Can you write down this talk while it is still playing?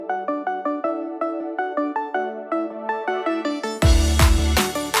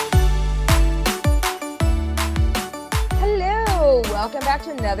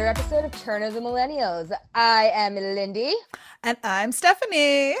back to another episode of Turn of the Millennials. I am Lindy. And I'm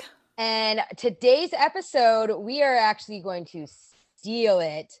Stephanie. And today's episode, we are actually going to steal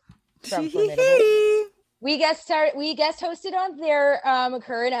it from Formidable. We guest hosted on their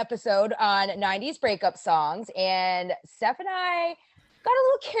current episode on 90s breakup songs. And Steph and I got a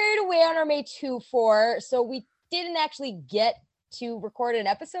little carried away on our May 2-4. So we didn't actually get to record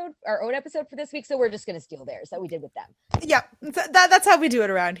our own episode for this week, so we're just going to steal theirs that we did with them. Yeah, that's how we do it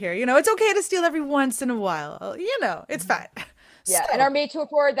around here. You know, it's okay to steal every once in a while. You know, it's fine. Yeah, and our May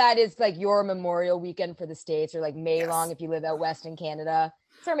 2-4, that is like your Memorial weekend for the States, or like May long if you live out west in Canada.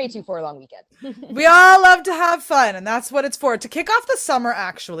 It's our May 2-4 long weekend. We all love to have fun, and that's what it's for. To kick off the summer,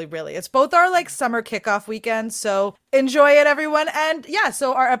 actually, really. It's both our like summer kickoff weekend, so enjoy it, everyone. And yeah,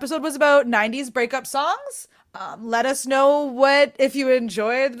 so our episode was about 90s breakup songs. Let us know if you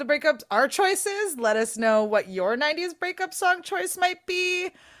enjoyed the breakups, our choices. Let us know what your 90s breakup song choice might be.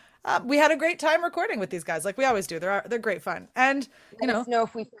 We had a great time recording with these guys, like we always do. They're great fun. And Let us know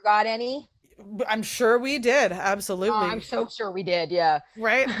if we forgot any. I'm sure we did. Absolutely. I'm so sure we did. Yeah.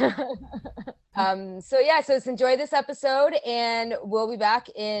 Right. So let's enjoy this episode, and we'll be back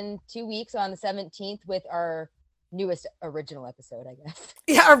in 2 weeks on the 17th with our newest original episode, I guess.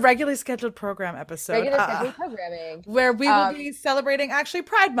 Yeah, our regularly scheduled program episode. Regular scheduled programming. Where we will be celebrating actually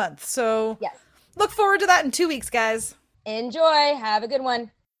Pride Month. So yes, look forward to that in 2 weeks, guys. Enjoy. Have a good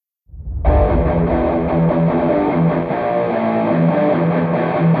one.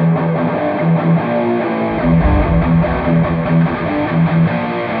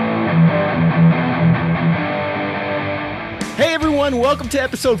 Hey everyone, welcome to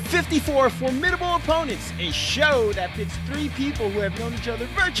episode 54 of Formidable Opponents, a show that pits three people who have known each other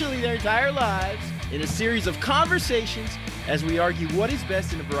virtually their entire lives in a series of conversations as we argue what is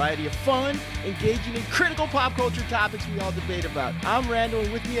best in a variety of fun, engaging and critical pop culture topics we all debate about. I'm Randall,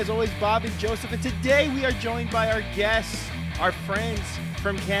 and with me as always Bob and Joseph, and today we are joined by our guests, our friends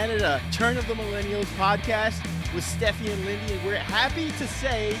from Canada, Turn of the Millennials podcast with Steffi and Lindy, and we're happy to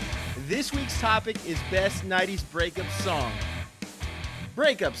say this week's topic is Best 90s Breakup Song.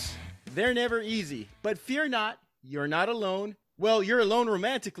 Breakups, they're never easy, but fear not, you're not alone. Well, you're alone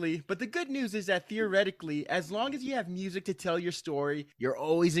romantically, but the good news is that theoretically, as long as you have music to tell your story, you're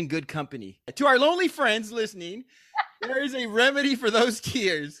always in good company. To our lonely friends listening, there is a remedy for those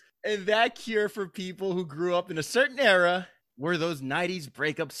tears, and that cure for people who grew up in a certain era were those 90s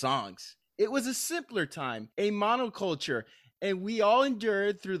breakup songs. It was a simpler time, a monoculture, and we all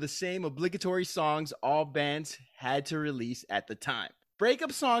endured through the same obligatory songs all bands had to release at the time.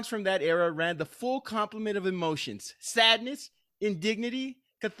 Breakup songs from that era ran the full complement of emotions: sadness, indignity,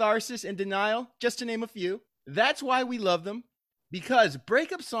 catharsis, and denial, just to name a few. That's why we love them, because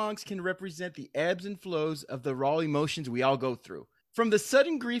breakup songs can represent the ebbs and flows of the raw emotions we all go through. From the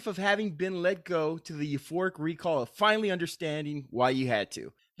sudden grief of having been let go to the euphoric recall of finally understanding why you had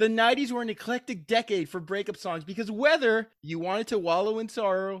to. The 90s were an eclectic decade for breakup songs because whether you wanted to wallow in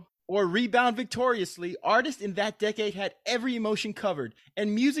sorrow or rebound victoriously, artists in that decade had every emotion covered,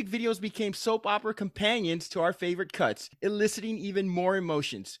 and music videos became soap opera companions to our favorite cuts, eliciting even more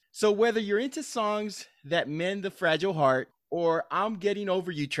emotions. So whether you're into songs that mend the fragile heart or I'm Getting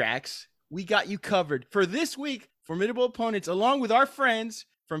Over You tracks, we got you covered. For this week, Formidable Opponents, along with our friends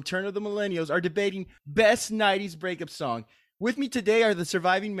from Turn of the Millennials, are debating Best 90s Breakup Song. With me today are the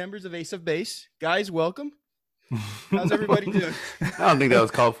surviving members of Ace of Base. Guys, welcome. How's everybody doing? I don't think that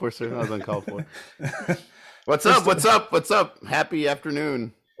was called for, sir. That was uncalled for. What's up? What's up? What's up? Happy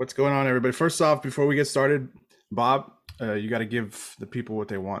afternoon. What's going on, everybody? First off, before we get started, Bob, you got to give the people what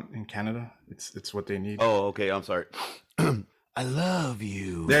they want in Canada. It's what they need. Oh, okay. I'm sorry. I love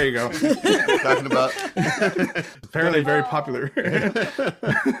you. There you go. Talking about apparently very popular. I'm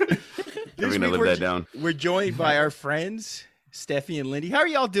gonna live that down. We're joined by our friends Steffi and Lindy. How are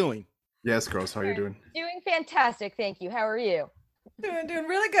y'all doing? Yes, girls. How are you doing? Doing fantastic, thank you. How are you? Doing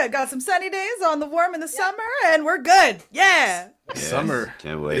really good. Got some sunny days on the warm in the summer, and we're good. Yeah. Yes. Summer.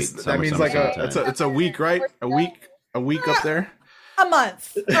 Can't wait. That means like it's a week, right? A week up there. A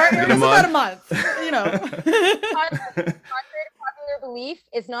month. Or it was about a month. You know. Contrary to popular belief,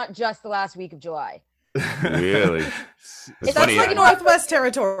 it's not just the last week of July. Really? That's like Northwest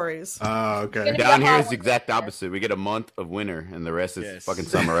Territories. Oh, okay. Down here is the exact opposite. We get a month of winter, and the rest is fucking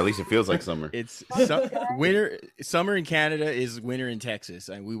summer. Or at least it feels like summer. It's winter. Summer in Canada is winter in Texas,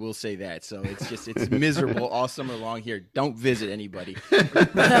 and we will say that. So it's miserable all summer long here. Don't visit anybody. For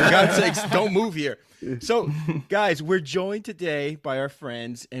God's sakes, don't move here. So, guys, we're joined today by our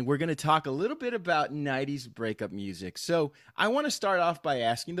friends, and we're going to talk a little bit about 90s breakup music. So I want to start off by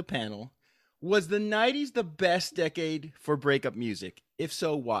asking the panel, Was the 90s the best decade for breakup music? If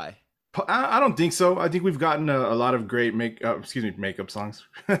so, why? I don't think so. I think we've gotten a lot of great makeup songs.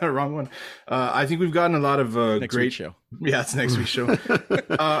 Wrong one. I think we've gotten a lot of Next great week's show. Yeah, it's next week's show.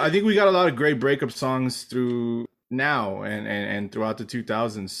 I think we got a lot of great breakup songs through now and throughout the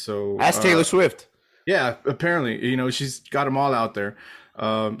 2000s. So Ask Taylor Swift. Yeah, apparently, she's got them all out there.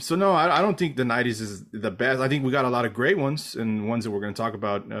 So no, I don't think the 90s is the best. I think we got a lot of great ones and ones that we're going to talk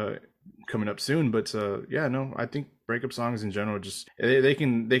about coming up soon. But yeah, no, I think breakup songs in general just they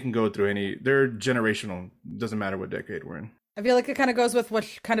can go through any. They're generational. Doesn't matter what decade we're in. I feel like it kind of goes with what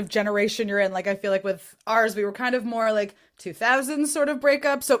kind of generation you're in. Like, I feel like with ours, we were kind of more like 2000s sort of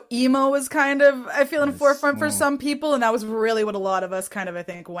breakup. So emo was kind of, I feel, in the forefront for some people. And that was really what a lot of us kind of, I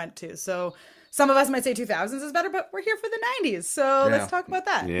think, went to. So some of us might say 2000s is better, but we're here for the 90s. So let's talk about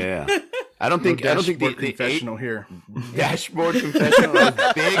that. Yeah. I don't think the confessional here. Dashboard confessional was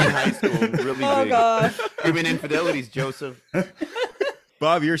big in high school. Really big. Oh, God. Human infidelities, Joseph.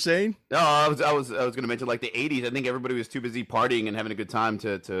 Bob, you're saying? No, I was going to mention like the 80s. I think everybody was too busy partying and having a good time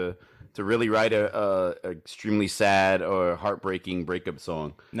to really write a extremely sad or heartbreaking breakup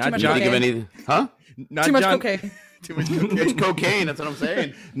song. Not much John. Think of any, huh? Not Too much John, cocaine. Too much cocaine. It's cocaine. That's what I'm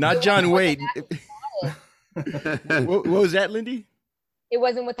saying. Not John Wayne. What was that, Lindy? It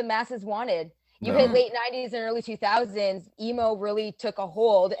wasn't what the masses wanted. You hit late 90s and early 2000s, emo really took a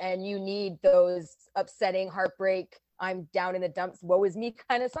hold, and you need those upsetting heartbreak, I'm down in the dumps, woe is me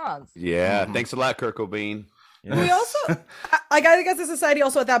kind of songs. Yeah. Thanks a lot, Kurt Cobain. Yes. We also, like, I think as a society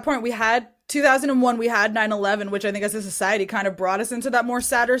also at that point, we had 2001, we had 9/11, which I think as a society kind of brought us into that more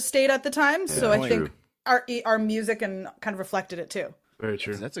sadder state at the time. So I think our music and kind of reflected it too. Very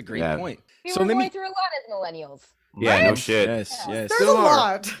true. That's a great point. We So were let going me. through a lot as millennials. Yeah, Right? no shit. Yes. There's Still a are.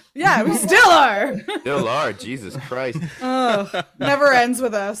 lot. Yeah, we still are. Still are. Jesus Christ. Never ends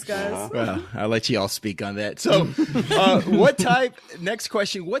with us, guys. Well, I'll let you all speak on that. So, next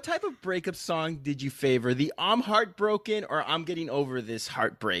question, what type of breakup song did you favor? The I'm Heartbroken or I'm Getting Over This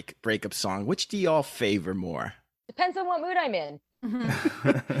breakup song? Which do y'all favor more? Depends on what mood I'm in.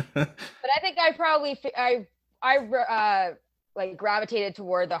 But I think I probably like gravitated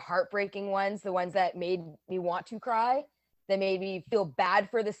toward the heartbreaking ones, the ones that made me want to cry, that made me feel bad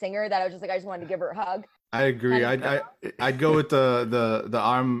for the singer, that I was just like, I just wanted to give her a hug. I agree. I'd go with the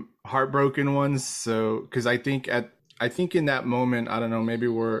I'm Heartbroken ones. So because I think in that moment, I don't know, maybe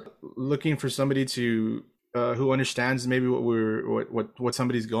we're looking for somebody to who understands maybe what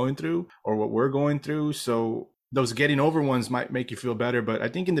somebody's going through or what we're going through. So those getting over ones might make you feel better, but I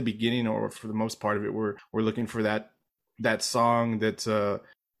think in the beginning or for the most part of it, we're looking for that song that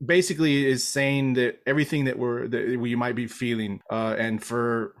basically is saying that everything that you might be feeling. And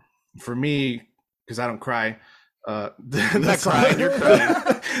for me, because I don't cry, the song, You're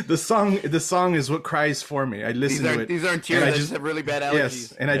crying. the song is what cries for me. I listen to it. These aren't tears. I just have really bad allergies.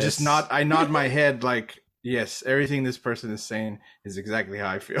 Yes, and I nod my head like, yes, everything this person is saying is exactly how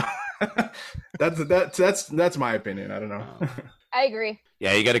I feel. That's my opinion. I don't know. I agree.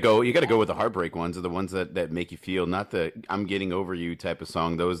 Yeah, you got to go with the heartbreak ones, or the ones that make you feel, not the I'm getting over you type of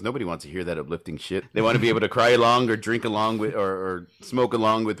song. Those, nobody wants to hear that uplifting shit. They want to be able to cry along or drink along with or smoke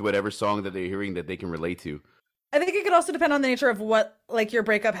along with whatever song that they're hearing that they can relate to. I think it could also depend on the nature of what, like, your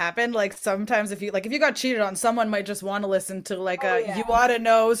breakup happened. Like, sometimes if you got cheated on, someone might just want to listen to, like, you want to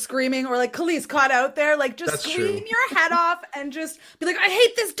know screaming, or like Khalees Caught Out There, like, just That's scream true. your head off and just be like, I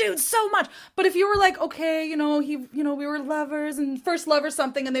hate this dude so much. But if you were like, okay, we were lovers and first love or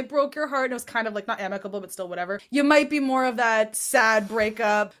something, and they broke your heart and it was kind of like not amicable, but still whatever, you might be more of that sad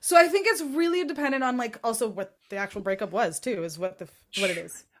breakup. So I think it's really dependent on, like, also what the actual breakup was too, is what it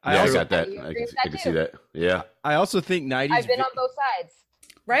is. I got that. I can see that. Yeah. I also think 90s. I've been on both sides.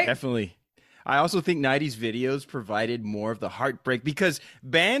 Right? Definitely. I also think 90s videos provided more of the heartbreak because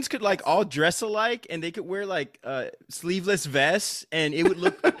bands could like all dress alike and they could wear like sleeveless vests and it would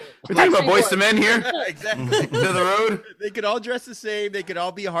look. We're talking about Boyz II Men here. Exactly. To the road. They could all dress the same. They could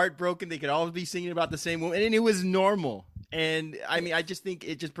all be heartbroken. They could all be singing about the same woman, and it was normal. And I mean, I just think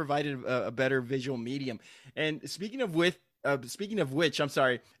it just provided a better visual medium. And speaking of which, I'm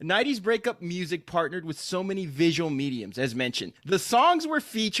sorry, 90s breakup music partnered with so many visual mediums, as mentioned. The songs were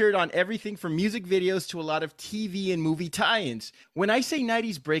featured on everything from music videos to a lot of TV and movie tie-ins. When I say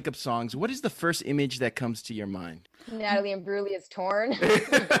 90s breakup songs, what is the first image that comes to your mind? Natalie Imbruglia's Torn.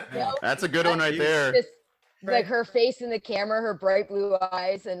 That's a good one right there. Just, like, her face in the camera, her bright blue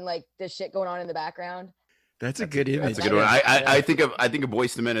eyes, and like the shit going on in the background. That's a good image. That's a good one. I think of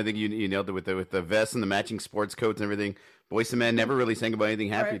Boyz II Men. I think you nailed it with the vest and the matching sports coats and everything. Boyz II Men never really sang about anything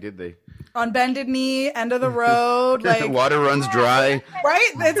happy, did they? On Bended Knee, End of the Road, like Water Runs Dry.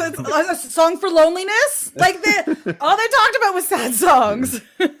 right? It's a song for loneliness. Like all they talked about was sad songs.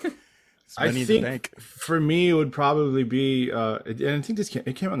 I think for me it would probably be, and I think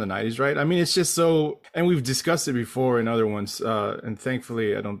it came out in the 90s, right? I mean, it's just so, and we've discussed it before in other ones, and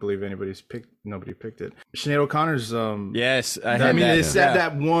thankfully I don't believe nobody picked it. Sinead O'Connor's, yes, it's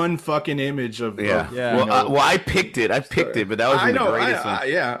that one fucking image of Well, I picked it, but that was the greatest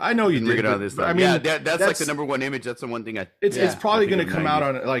one. I know you did. I mean, that's like the number one image. That's the one thing it's probably going to come out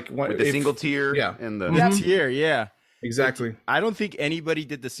on like with the single tier, and the tier, yeah. Exactly. I don't think anybody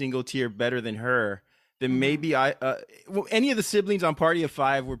did the single tier better than her. Then maybe any of the siblings on Party of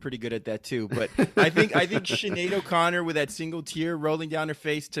Five were pretty good at that too. But I think Sinead O'Connor with that single tear rolling down her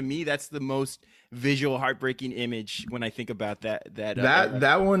face, to me, that's the most visual heartbreaking image when I think about that.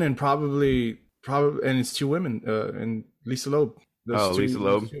 That one, and probably, and it's two women, and Lisa Loeb. Lisa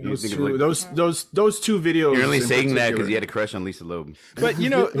Loeb. Those two videos. You're only saying that because you had a crush on Lisa Loeb. But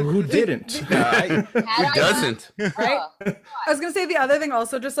who didn't? Who doesn't? Right? I was gonna say the other thing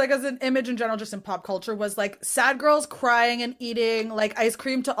also, just like as an image in general, just in pop culture, was like sad girls crying and eating like ice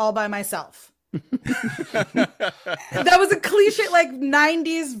cream to All by Myself. That was a cliche like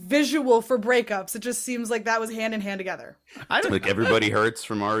 90s visual for breakups. It just seems like that was hand in hand together. Like Everybody Hurts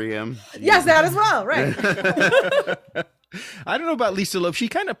from REM. Yes, that as well, right? I don't know about Lisa Loeb. She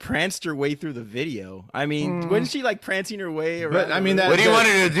kind of pranced her way through the video. I mean, wasn't she like prancing her way around? But I mean, what do you want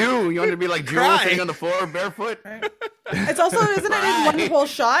her to do? You want her to be like Jewel sitting on the floor barefoot? It's also, isn't it in one whole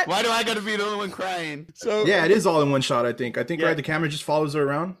shot? Why do I got to be the only one crying? So yeah, it is all in one shot. I think right. The camera just follows her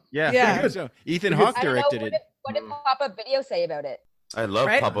around. Yeah. So Ethan Hawke directed it. What did pop-up video say about it? I love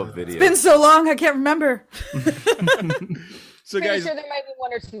pop-up video. It's been so long, I can't remember. So Pretty sure there might be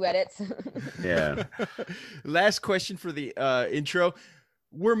one or two edits. Yeah. Last question for the intro.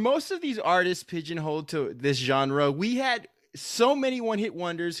 Were most of these artists pigeonholed to this genre? We had so many one-hit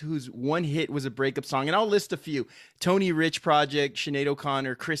wonders whose one hit was a breakup song, and I'll list a few. Tony Rich Project, Sinead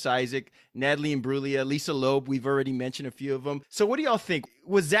O'Connor, Chris Isaak, Natalie Imbruglia, Lisa Loeb. We've already mentioned a few of them. So what do y'all think?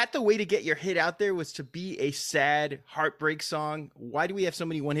 Was that the way to get your hit out there, was to be a sad heartbreak song? Why do we have so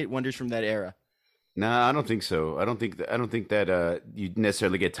many one-hit wonders from that era? No, I don't think so. I don't think that you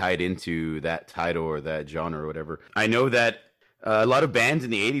necessarily get tied into that title or that genre or whatever. I know that a lot of bands in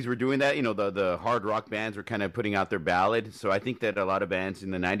the 80s were doing that. You know, the hard rock bands were kind of putting out their ballad. So I think that a lot of bands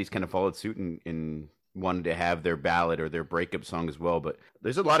in the 90s kind of followed suit and wanted to have their ballad or their breakup song as well. But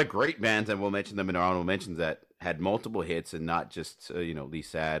there's a lot of great bands, and we'll mention them in our honorable mentions, that had multiple hits and not just, these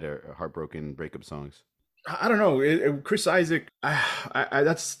sad or heartbroken breakup songs. I don't know. Chris Isaak,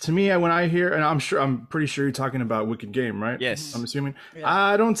 that's to me when I hear, and I'm pretty sure you're talking about Wicked Game, right? Yes, I'm assuming. Yeah.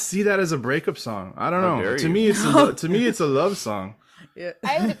 I don't see that as a breakup song. I don't know. To me, it's a love song. Yeah.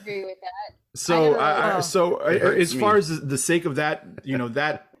 I would agree with that. So as far as the sake of that,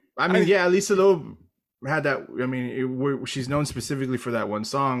 Lisa Loeb had that. I mean, she's known specifically for that one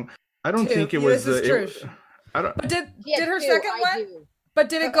song. I don't think it was I don't. But did her second one? But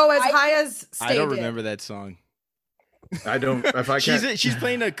did it go as high as Stay I don't did? remember that song. I don't. If I can't. She's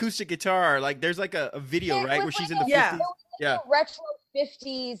playing an acoustic guitar. Like there's like a video, right, where she's in the 50s. Yeah. Retro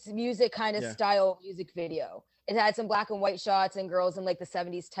 50s music kind of style music video. It had some black and white shots and girls in like the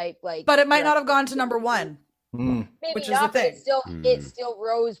 70s type like. But it might not have gone to number one. Maybe which not, is the thing. But it still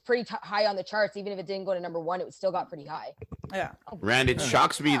rose pretty high on the charts. Even if it didn't go to number one, it still got pretty high. Yeah. Rand, it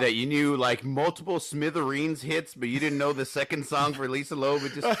shocks me that you knew like multiple Smithereens hits, but you didn't know the second song for Lisa Loeb.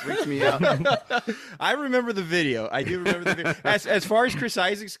 It just freaks me out. I remember the video. I do remember the video. As far as Chris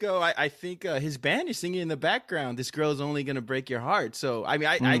Isaak's go, I think his band is singing in the background. This girl is only going to break your heart. So I mean,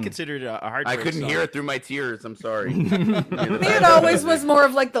 I consider it a heartbreak I couldn't song. hear it through my tears. I'm sorry. Me, it always was more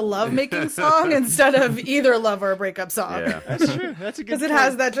of like the love-making song instead of either love or a breakup song. Yeah. That's true. That's a good Because it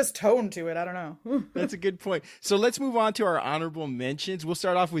has that just tone to it. I don't know. That's a good point. So let's move on to our honorable mentions. We'll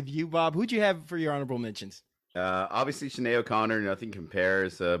start off with you, Bob. Who'd you have for your honorable mentions? Obviously, Sinead O'Connor, Nothing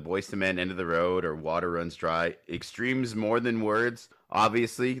Compares, Boyz II Men, End of the Road, or Water Runs Dry. Extremes More Than Words,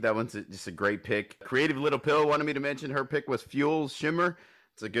 obviously. That one's just a great pick. Creative Little Pill wanted me to mention. Her pick was Fuel's Shimmer.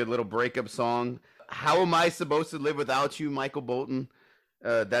 It's a good little breakup song. How Am I Supposed to Live Without You, Michael Bolton.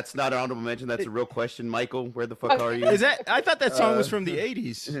 That's not an honorable mention. That's a real question, Michael. Where the fuck are you? Is that? I thought that song was from the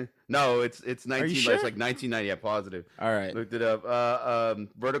 80s. No, it's 19. Sure? It's like 1990. Yeah, positive. All right. Looked it up.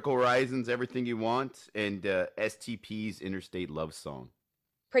 Vertical Horizons, Everything You Want, and STP's Interstate Love Song.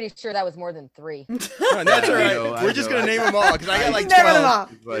 Pretty sure that was more than 3. Oh, that's all right. We're just gonna name them all because I got like Never 12. them all.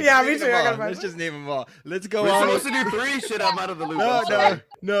 Like, Yeah, me too. I got Let's just name them all. Let's go We're on. supposed to do 3. Shit, I'm out of the loop.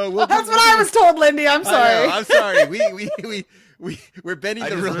 No. That's what I was told, Lindy. I'm sorry. I'm sorry. we're bending I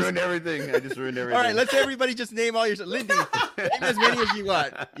the just rules. ruined everything. I just ruined everything. All right, let's everybody just name all your. Lindy, name as many as you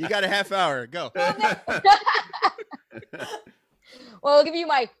want. You got a half hour. Go. Well, I'll give you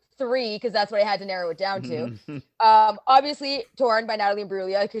my 3 because that's what I had to narrow it down to. Obviously, Torn by Natalie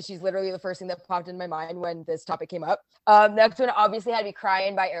Imbruglia because she's literally the first thing that popped in my mind when this topic came up. Next one obviously had to be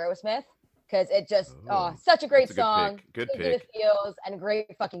Crying by Aerosmith because it just such a great song. Good Gives you pick. the feels and a great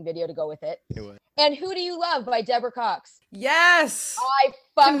fucking video to go with it. It was. And Who Do You Love by Deborah Cox. Yes. I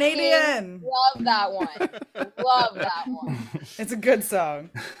fucking Canadian. love that one. Love that one. It's a good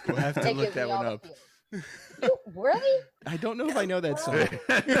song. We'll have to It look gives that me all one the up. feels. Really? I don't know if I know that song.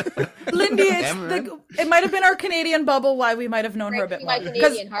 Lindy, Amaranth? it might have been our Canadian bubble why we might have known her a bit My more. 'Cause-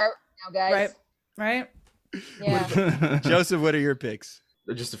 Canadian heart now, guys. right? Yeah. Joseph, what are your picks?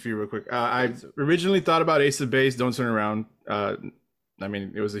 Just a few real quick. I originally thought about Ace of Base, Don't Turn Around. I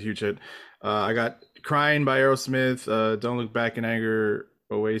mean, it was a huge hit. I got Crying by Aerosmith, Don't Look Back in Anger,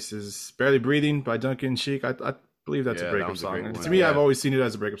 Oasis, Barely Breathing by Duncan Sheik. I believe that's Yeah, a that breakup was a song. great And one. to me, I've Yeah. always seen it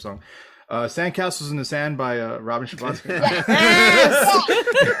as a breakup song. Sandcastles in the Sand by Robin Schabotsky.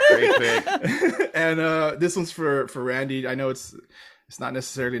 Great pick. And this one's for Randy. I know it's not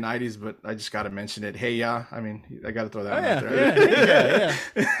necessarily 90s, but I just got to mention it. Hey, yeah. I mean, I got to throw that one out there.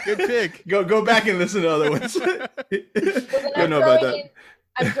 Yeah. Good pick. Go back and listen to other ones. Well, then Don't know about that.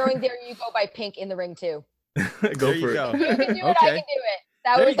 I'm throwing There You Go by Pink in the ring too. Go There for you it. go. You can do it, I Okay. can do it.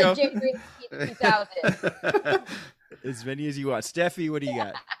 That There was you a go. Jim Green 2000. As many as you want. Steffi, what do you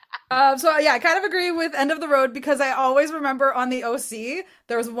got? So yeah, I kind of agree with End of the Road because I always remember on the OC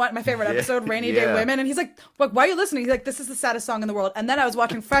there was my favorite episode, Rainy Day Yeah. Women, and he's like, "Look, why are you listening?" He's like, "This is the saddest song in the world." And then I was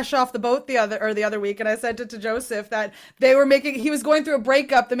watching Fresh Off the Boat the other week, and I said to Joseph that he was going through a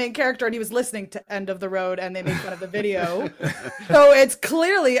breakup, the main character, and he was listening to End of the Road, and they made fun of the video. So it's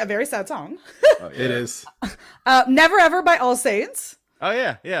clearly a very sad song. It is. Never Ever by All Saints. Oh,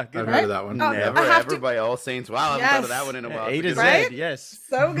 yeah. Yeah. Good I've pick. heard of that one. Never I have ever to- by All Saints. Wow, I haven't Yes. thought of that one in a while. A to Good Z, Right? pick. yes.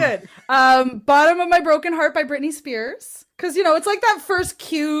 So good. Bottom of My Broken Heart by Britney Spears. Because, it's like that first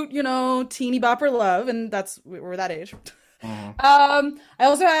cute, teeny bopper love. And we're that age. I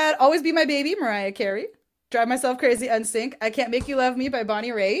also had Always Be My Baby, Mariah Carey. Drive Myself Crazy, NSYNC. I Can't Make You Love Me by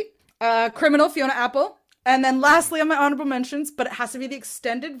Bonnie Raitt. Criminal, Fiona Apple. And then lastly on my honorable mentions, but it has to be the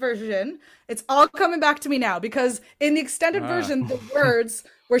extended version. It's all coming back to me now because in the extended version, the words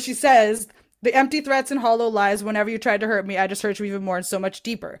where she says, "The empty threats and hollow lies, whenever you tried to hurt me, I just hurt you even more and so much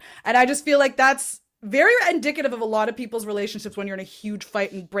deeper." And I just feel like that's very indicative of a lot of people's relationships when you're in a huge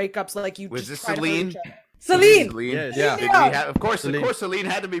fight and breakups, like you Was just this try to hurt Celine? each other. Celine! Celine. Yes. Yeah. Did we have, of course, Celine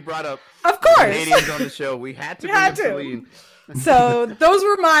had to be brought up. Of course! Canadians on the show. We had to We bring had up to. Celine. So those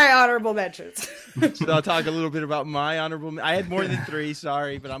were my honorable mentions. So I'll talk a little bit about my honorable. I had more than 3,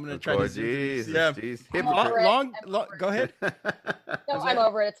 sorry, but I'm going to try Oh, to. jeez. Yeah. Jeez. I'm Long, over it. long, I'm long over it. go ahead. No, I'm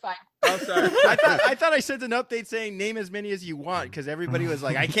over it. It's fine. I'm sorry. I thought I sent an update saying name as many as you want because everybody was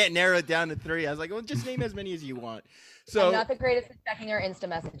like, I can't narrow it down to 3. I was like, well, just name as many as you want. So I'm not the greatest at checking our Insta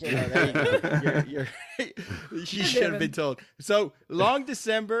messages. Oh, there you go. You're she should have been told. So, Long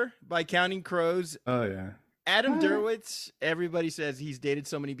December by Counting Crows. Oh, yeah. Adam Derwitz, everybody says he's dated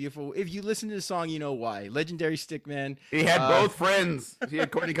so many beautiful. If you listen to the song, you know why. Legendary Stickman. He had both friends. He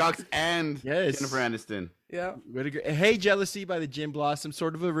had Courtney Cox and Yes. Jennifer Aniston. Yeah. Hey Jealousy by the Gin Blossom,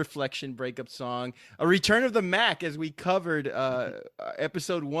 sort of a reflection breakup song. A Return of the Mac, as we covered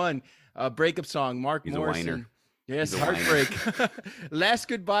episode 1, breakup song. Mark He's a Morrison. whiner. Yes, He's a whiner. Heartbreak. Last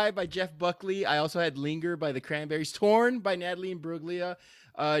Goodbye by Jeff Buckley. I also had Linger by the Cranberries. Torn by Natalie Imbruglia.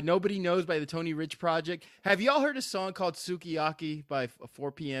 Nobody Knows by the Tony Rich Project. Have y'all heard a song called Sukiyaki by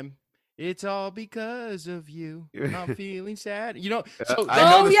 4 p.m.? It's all because of you. I'm feeling sad. I know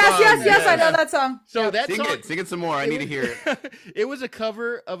Oh, the yes, song. yes, I Yeah. know that song. So that Sing song, it. Sing it some more. I need to hear it. It was a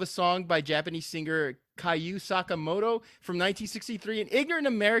cover of a song by Japanese singer Kayu Sakamoto from 1963, and ignorant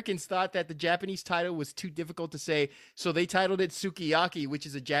Americans thought that the Japanese title was too difficult to say, so they titled it Sukiyaki, which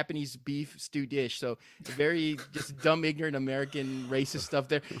is a Japanese beef stew dish. So very just dumb, ignorant American racist stuff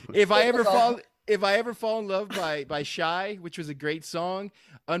there. If I ever fall in love by Shy, which was a great song,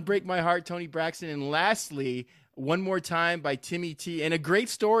 Unbreak My Heart, Tony Braxton, and lastly, One More Time by Timmy T. And a great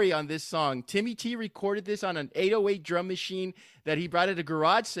story on this song. Timmy T recorded this on an 808 drum machine that he brought at a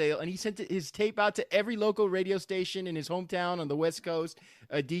garage sale, and he sent his tape out to every local radio station in his hometown on the West Coast.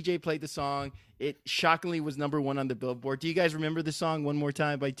 A DJ played the song. It shockingly was #1 on the Billboard. Do you guys remember the song One More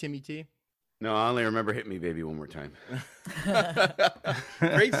Time by Timmy T? No, I only remember Hit Me Baby One More Time.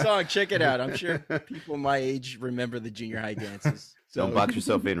 Great song. Check it out. I'm sure people my age remember the junior high dances. So Don't box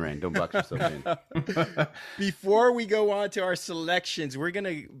yourself in, Rand. Don't box yourself in. before we go on to our selections, we're going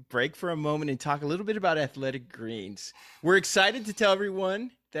to break for a moment and talk a little bit about Athletic Greens. We're excited to tell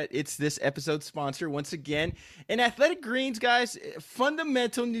everyone that it's this episode's sponsor once again. And Athletic Greens, guys,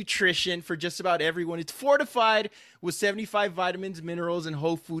 fundamental nutrition for just about everyone. It's fortified with 75 vitamins, minerals, and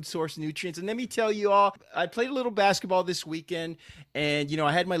whole food source nutrients. And let me tell you all, I played a little basketball this weekend, and, you know,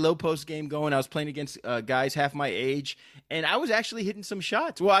 I had my low post game going. I was playing against guys half my age, and I was actually hitting some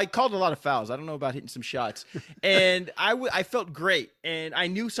shots. Well, I called a lot of fouls. I don't know about hitting some shots. And I felt great, and I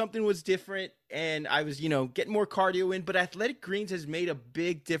knew something was different, and I was, you know, getting more cardio in. But Athletic Greens has made a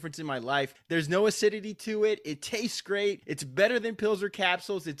big difference in my life. There's no acidity to it. It tastes great. It's better than pills or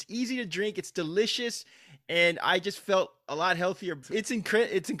capsules. It's easy to drink. It's delicious. And I just felt a lot healthier. It's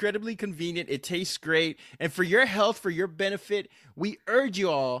incredibly convenient. It tastes great. And for your health, for your benefit, we urge you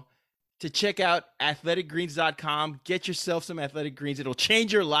all to check out athleticgreens.com. Get yourself some Athletic Greens. It'll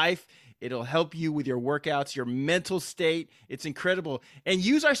change your life. It'll help you with your workouts, your mental state. It's incredible. And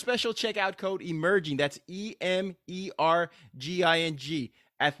use our special checkout code EMERGING. That's EMERGING.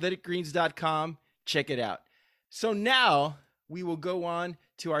 Athleticgreens.com. Check it out. So now we will go on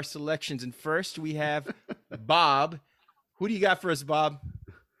to our selections. And first we have Bob. Who do you got for us, Bob?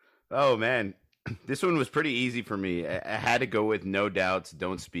 Oh, man. This one was pretty easy for me. I had to go with No Doubt's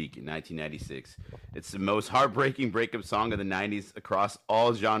Don't Speak in 1996. It's the most heartbreaking breakup song of the 90s across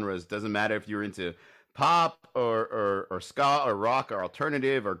all genres. Doesn't matter if you're into pop or ska or rock or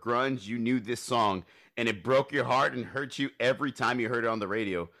alternative or grunge, you knew this song. And it broke your heart and hurt you every time you heard it on the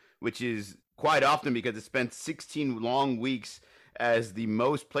radio, which is quite often because it spent 16 long weeks as the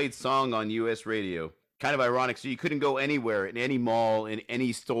most played song on U.S. radio. Kind of ironic. So you couldn't go anywhere, in any mall, in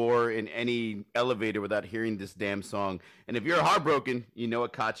any store, in any elevator without hearing this damn song. And if you're heartbroken, you know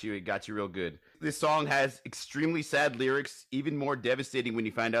it caught you. It got you real good. This song has extremely sad lyrics, even more devastating when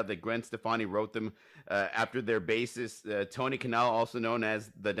you find out that Gwen Stefani wrote them after their bassist, Tony Kanal, also known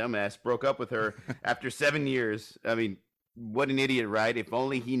as the Dumbass, broke up with her after 7 years. I mean, what an idiot, right? If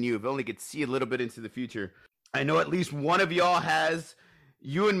only he knew. If only he could see a little bit into the future. I know at least one of y'all has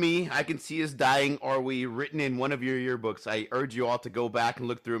You and Me, I Can See Us Dying, Are We, written in one of your yearbooks. I urge you all to go back and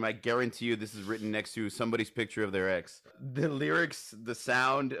look through them. I guarantee you this is written next to somebody's picture of their ex. The lyrics, the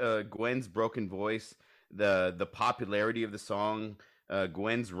sound, Gwen's broken voice, the popularity of the song,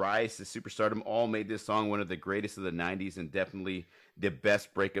 Gwen's rise to superstardom all made this song one of the greatest of the 90s and definitely the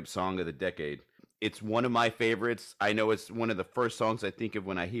best breakup song of the decade. It's one of my favorites. I know it's one of the first songs I think of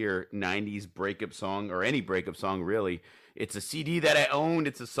when I hear 90s breakup song or any breakup song, really. It's a CD that I owned.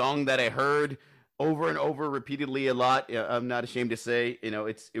 It's a song that I heard over and over repeatedly a lot. I'm not ashamed to say, you know,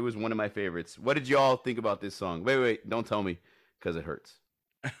 it was one of my favorites. What did y'all think about this song? Wait, don't tell me because it hurts.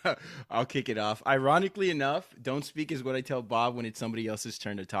 I'll kick it off. Ironically enough, Don't Speak is what I tell Bob when it's somebody else's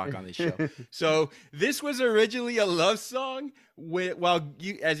turn to talk on this show. So this was originally a love song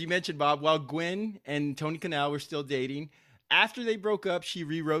as you mentioned, Bob, while Gwen and Tony Kanal were still dating. After they broke up, she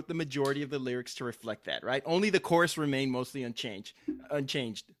rewrote the majority of the lyrics to reflect that, right? Only the chorus remained mostly unchanged.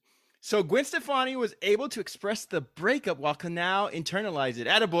 So Gwen Stefani was able to express the breakup while Kanal internalized it.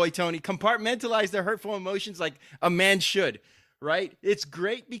 Attaboy, Tony. Compartmentalize the hurtful emotions like a man should. Right? It's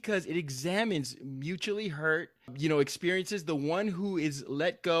great because it examines mutually hurt, experiences, the one who is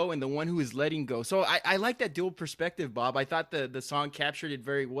let go and the one who is letting go. So I like that dual perspective, Bob. I thought the song captured it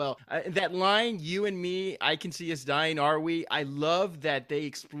very well. That line, You and Me, I Can See Us Dying, Are We? I love that they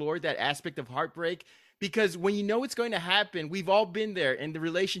explored that aspect of heartbreak. Because when you know it's going to happen, we've all been there in the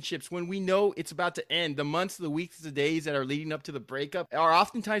relationships when we know it's about to end. The months, the weeks, the days that are leading up to the breakup are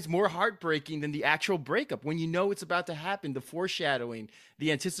oftentimes more heartbreaking than the actual breakup. When you know it's about to happen, the foreshadowing,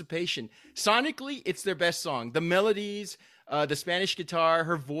 the anticipation. Sonically, it's their best song. The melodies, the Spanish guitar,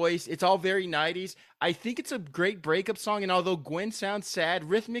 her voice, it's all very 90s. I think it's a great breakup song, and although Gwen sounds sad,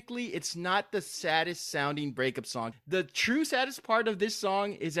 rhythmically, it's not the saddest sounding breakup song. The true saddest part of this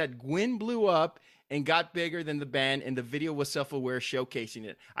song is that Gwen blew up and got bigger than the band, and the video was self-aware, showcasing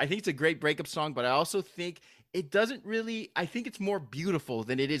it. I think it's a great breakup song, but I also think it doesn't really, I think it's more beautiful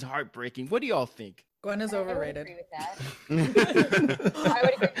than it is heartbreaking. What do y'all think? Gwen is overrated. I would agree with that. I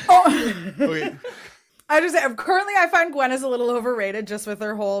would agree with that. Okay. Currently I find Gwen is a little overrated just with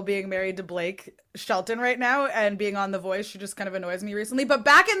her whole being married to Blake Shelton right now and being on The Voice. She just kind of annoys me recently. But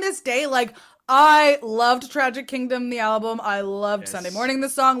back in this day, I loved Tragic Kingdom, the album. I loved Sunday Morning, the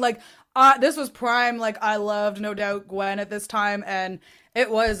song. This was prime. I loved No Doubt Gwen at this time, and it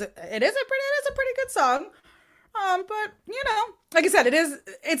is a pretty good song. But like I said, it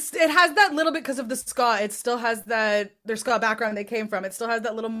has that little bit because of the ska. It still has their ska background they came from. It still has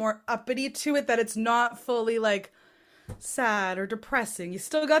that little more uppity to it that it's not fully sad or depressing. You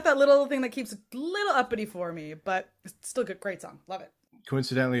still got that little thing that keeps it a little uppity for me, but it's still a great song. Love it.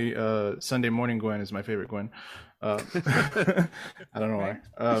 Coincidentally, Sunday Morning Gwen is my favorite Gwen. I don't know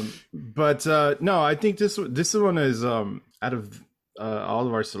why. But no, I think this one is out of all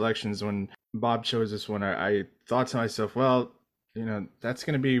of our selections. When Bob chose this one, I thought to myself, well, you know, that's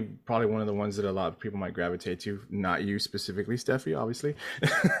going to be probably one of the ones that a lot of people might gravitate to. Not you specifically, Steffi, obviously,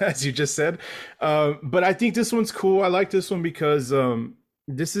 as you just said. But I think this one's cool. I like this one because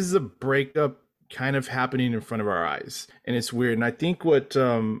this is a breakup kind of happening in front of our eyes, and it's weird. And I think what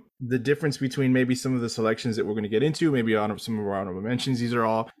the difference between maybe some of the selections that we're going to get into, maybe on some of our honorable mentions, these are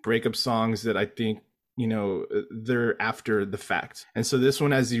all breakup songs that I think, you know, they're after the fact. And so this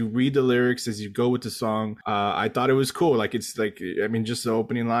one, as you read the lyrics, as you go with the song, I thought it was cool. Like, it's like, I mean, just the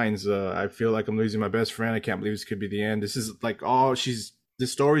opening lines, I feel like I'm losing my best friend. I can't believe this could be the end. This is like, the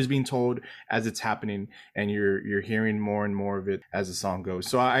story is being told as it's happening, and you're hearing more and more of it as the song goes.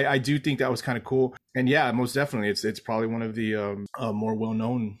 So I do think that was kind of cool. And yeah, most definitely, it's probably one of the more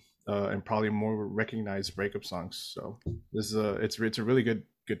well-known and probably more recognized breakup songs. So this is it's a really good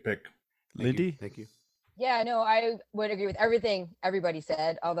pick. Lindy, Thank you. Yeah, no, I would agree with everything everybody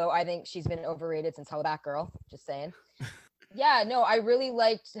said, although I think she's been overrated since Hella Back Girl, just saying. Yeah, no, I really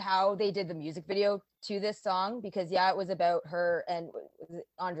liked how they did the music video to this song because, yeah, it was about her and was it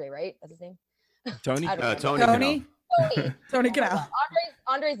Andre, right? That's his name? Tony. I don't Tony. Tony. Tony. Tony Canal.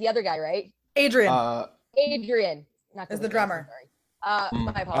 Andre's the other guy, right? Adrian Adrian. Not is the drummer. Sorry.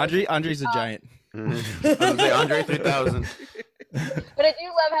 My apologies. Andre's a giant. I was gonna say Andre 3000. But I do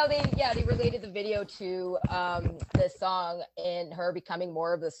love how they related the video to the song and her becoming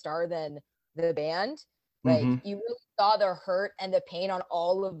more of the star than the band. Like you really saw the hurt and the pain on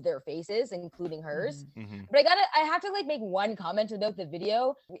all of their faces, including hers. But I have to like make one comment about the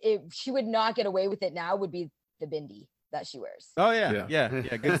video. If she would not get away with it now, would be the bindi that she wears. Oh yeah.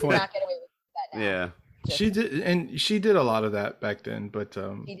 Good She would point. not get away with that now. Yeah. She did a lot of that back then, but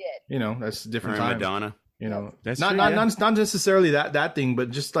He did. you know, that's a different Or time. Madonna. You know, That's not true, not, yeah. not necessarily that thing,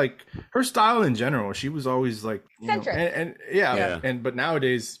 but just like her style in general. She was always like, you know, Eccentric. and Yeah. but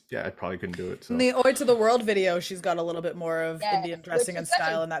nowadays, yeah, I probably couldn't do it. So In the Oi to the World video, she's got a little bit more of Yes, Indian dressing which and is such a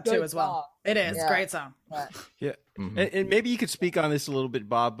style in that good too as well. song. It is Yeah. great song. Yeah, Mhm. and maybe you could speak on this a little bit,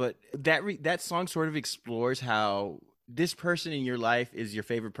 Bob. But that song sort of explores how this person in your life is your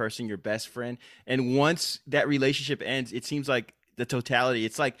favorite person, your best friend, and once that relationship ends, it seems like the totality.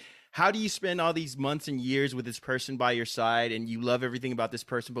 It's like, how do you spend all these months and years with this person by your side, and you love everything about this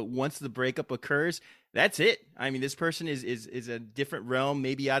person, but once the breakup occurs, that's it. I mean, this person is a different realm,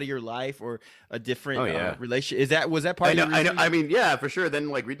 maybe out of your life, or a different relationship. Was that part? I know. of the reason? I mean, yeah, for sure. Then,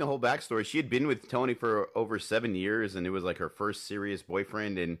 like, reading the whole backstory, she had been with Tony for over 7 years, and it was like her first serious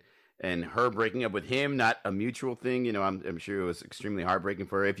boyfriend, and her breaking up with him, not a mutual thing. You know, I'm sure it was extremely heartbreaking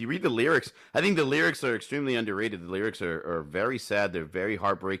for her. If you read the lyrics, I think the lyrics are extremely underrated. The lyrics are very sad. They're very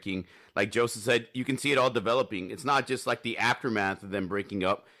heartbreaking. Like Joseph said, you can see it all developing. It's not just like the aftermath of them breaking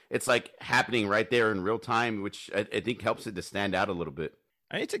up. It's like happening right there in real time, which I think helps it to stand out a little bit.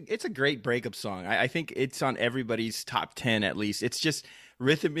 It's a great breakup song. I think it's on everybody's top 10 at least. It's just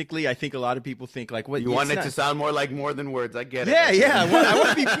rhythmically, I think a lot of people think like, what You want it to sound more like More Than Words. I get it. Yeah. I want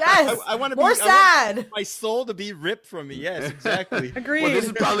to be. Yes. I want to More be sad. my soul to be ripped from me. Yes, exactly. Agreed. Well, this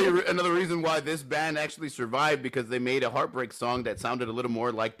is probably another reason why this band actually survived, because they made a heartbreak song that sounded a little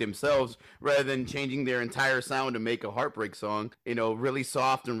more like themselves rather than changing their entire sound to make a heartbreak song, you know, really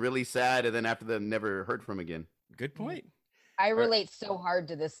soft and really sad, and then after them never heard from again. Good point. I relate so hard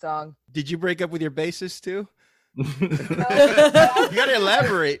to this song. Did you break up with your bassist too? You I gotta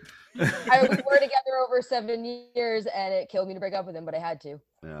elaborate. we were together over 7 years, and it killed me to break up with him, but I had to.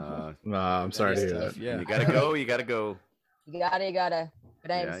 I'm sorry to hear Tough, that. yeah. You gotta go. You gotta go. You gotta.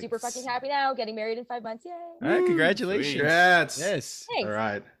 But I'm Yeah, super it's- fucking happy now, getting married in 5 months. Yay! All right, congratulations. Congrats. Yes. Thanks. All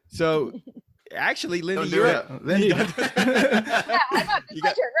right. So, actually, Lindy, Don't do you're it. up. Then you Yeah, I got You it's got-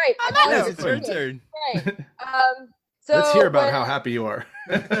 my turn, right? I'm Yes, always it's your thinking. turn. Right. So let's hear about when- how happy you are.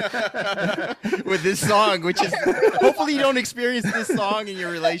 With this song, which is hopefully you don't experience this song in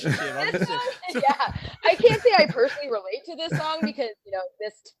your relationship. I'm This just saying. song, yeah, I can't say I personally relate to this song because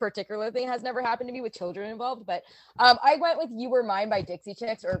this particular thing has never happened to me with children involved. But I went with "You Were Mine" by Dixie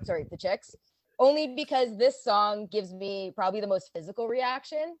Chicks, or sorry, the Chicks, only because this song gives me probably the most physical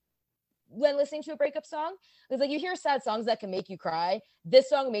reaction when listening to a breakup song. It's like you hear sad songs that can make you cry. This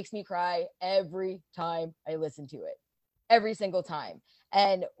song makes me cry every time I listen to it, every single time.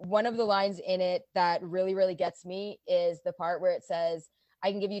 And one of the lines in it that really, really gets me is the part where it says,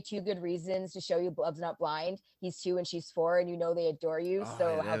 I can give you 2 good reasons to show you love's not blind. He's 2 and she's 4, and you know they adore you. Oh,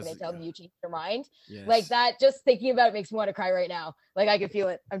 So yeah, how can I tell them you changed your mind? Yes. Like that, just thinking about it makes me want to cry right now. Like I can feel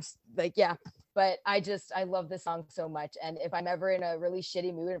it. I'm like, yeah. But I love this song so much. And if I'm ever in a really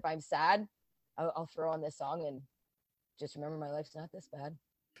shitty mood, if I'm sad, I'll throw on this song and just remember my life's not this bad.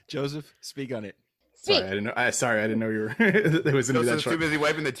 Joseph, speak on it. Speak. Sorry, I didn't know you were. It was gonna be that Joseph's too short. busy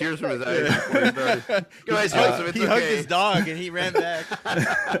wiping the tears from his eyes. before he started. Go ahead, Joseph. It's He hugged okay. his dog and he ran back.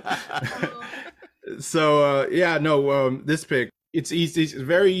 So this pick, it's easy. It's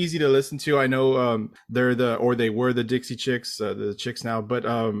very easy to listen to. I know they were the Dixie Chicks, the Chicks now, but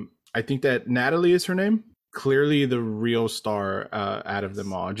I think that Natalie is her name. Clearly the real star out of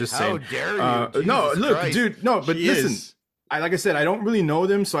them all. I'm just saying. How dare you? No, Jesus look, Christ. dude. No, but She listen. is. Like I said, I don't really know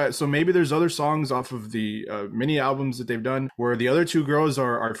them, so maybe there's other songs off of the mini albums that they've done where the other 2 girls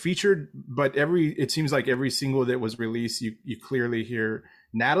are featured. But it seems like every single that was released, you clearly hear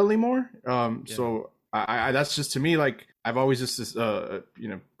Natalie more. So I that's just, to me, like I've always just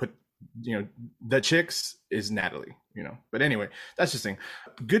put the Chicks is Natalie. But anyway, that's just thing.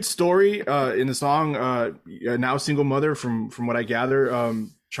 Good story in the song. Now single mother, from what I gather.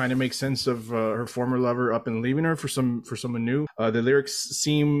 Trying to make sense of her former lover up and leaving her for someone new. The lyrics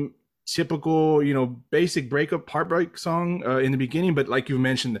seem typical, basic breakup heartbreak song in the beginning, but like you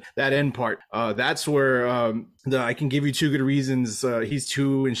mentioned, that end part, that's where I can give you 2 good reasons. He's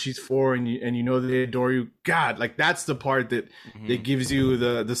 2 and she's 4, and you know they adore you. God, like that's the part that gives you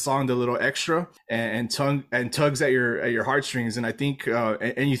the song the little extra and tugs at your heartstrings. And I think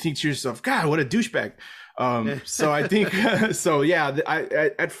and you think to yourself, God, what a douchebag. So I think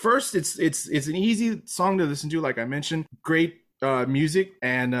at first it's an easy song to listen to, like I mentioned. Great music,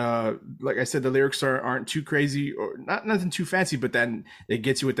 and like I said, the lyrics aren't too crazy or nothing too fancy, but then it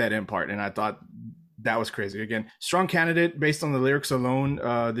gets you with that end part, and I thought that was crazy. Again, strong candidate based on the lyrics alone.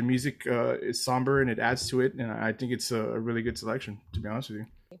 The music is somber and it adds to it, and I think it's a really good selection, to be honest with you,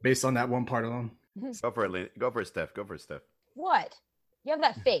 based on that one part alone. Go for it, Lynn. Go for it, Steph. Go for it, Steph. What? You have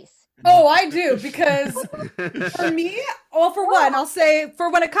that face. Oh, I do, because for me, well, for one, I'll say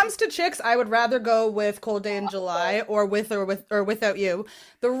for when it comes to Chicks, I would rather go with Cold Day in July or with or Without You.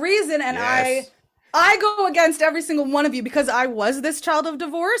 The reason, and Yes. I go against every single one of you because I was this child of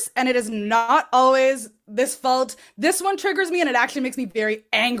divorce, and it is not always this fault. This one triggers me, and it actually makes me very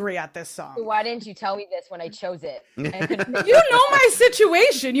angry at this So song. why didn't you tell me this when I chose it? I could've- You know my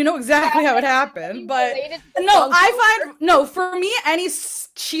situation. You know exactly how it happened. But Related to the no, song. for me, any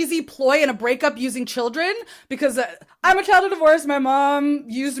cheesy ploy in a breakup using children, because I'm a child of divorce. My mom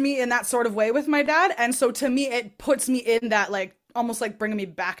used me in that sort of way with my dad. And so to me, it puts me in that, like, almost like bringing me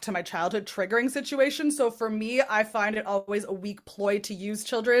back to my childhood triggering situation. So for me, I find it always a weak ploy to use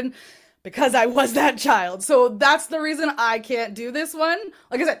children because I was that child. So that's the reason I can't do this one.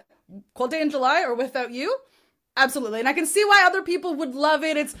 Like I said, Cold Day in July or Without You, absolutely. And I can see why other people would love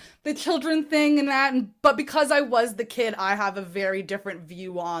it. It's the children thing and that. But because I was the kid, I have a very different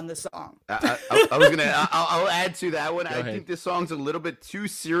view on the song. I'll add to that one. I ahead. think this song's a little bit too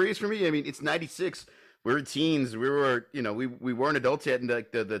serious for me. I mean, it's 96. We were teens. We were, we weren't adults yet, and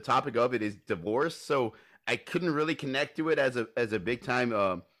the topic of it is divorce. So I couldn't really connect to it as a big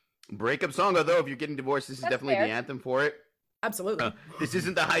time breakup song. Although if you're getting divorced, this is That's definitely fair. the anthem for it. Absolutely. This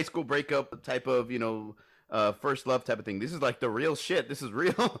isn't the high school breakup type of, first love type of thing. This is like the real shit. This is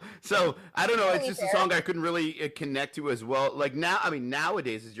real. So I don't know. It's Totally just fair. a song I couldn't really connect to as well. Like now, I mean,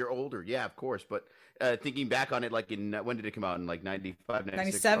 nowadays as you're older, yeah, of course. But thinking back on it, like when did it come out? In like 95,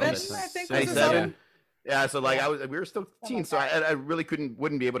 96? 97, Oh, that's- I think was the 97. album. Yeah, so like we were still Something teens, like so I really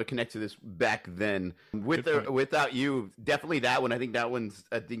wouldn't be able to connect to this back then. Without You, definitely that one. I think that one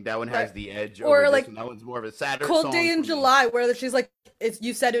has Right. the edge. Or, over this like, one. That one's more of a sadder Cold song Day in for me. July, where she's like,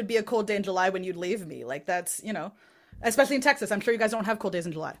 you said it would be a cold day in July when you'd leave me. Like, that's, especially in Texas. I'm sure you guys don't have cold days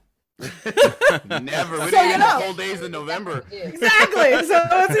in July. Never. We So, didn't you have know. cold days in November. Exactly. So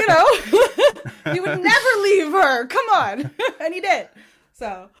it's, you would never leave her. Come on. And he did.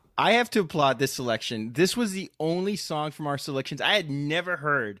 So I have to applaud this selection. This was the only song from our selections I had never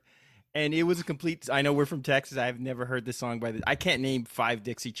heard. And it was a complete. I know we're from Texas. I've never heard this song I can't name 5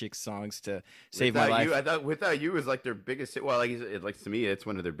 Dixie Chicks songs to save my Without life. You, I thought Without You is like their biggest hit. Well, like to me, it's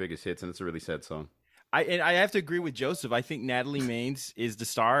one of their biggest hits, and it's a really sad song. I have to agree with Joseph. I think Natalie Maines is the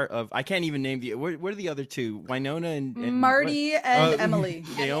star of. I can't even name the. What are the other two? Winona and Marty what? and Emily.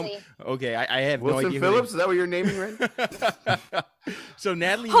 Naomi? Okay, I have Wilson no idea. Phillips, is that what you're naming right? So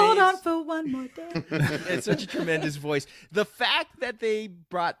Natalie Hold Maines. on for one more day. It's such a tremendous voice. The fact that they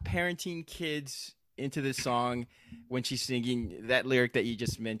brought parenting kids into this song when she's singing that lyric that you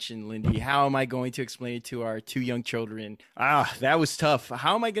just mentioned, Lindy. How am I going to explain it to our 2 young children? That was tough.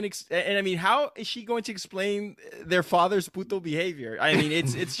 How am I going to? And I mean, how is she going to explain their father's puto behavior? I mean,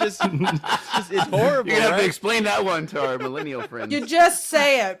 it's just it's horrible. You have right? to explain that one to our millennial friends. You just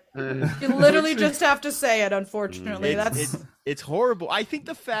say it. You literally just have to say it. Unfortunately, It's horrible. I think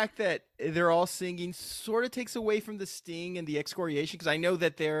the fact that they're all singing sort of takes away from the sting and the excoriation, because I know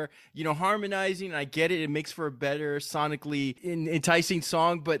that they're, harmonizing, and I get it. It makes for a better sonically enticing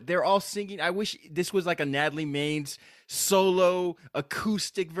song, but they're all singing. I wish this was like a Natalie Maines solo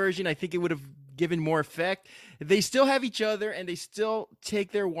acoustic version. I think it would have given more effect. They still have each other, and they still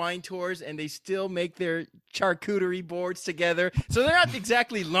take their wine tours, and they still make their charcuterie boards together. So they're not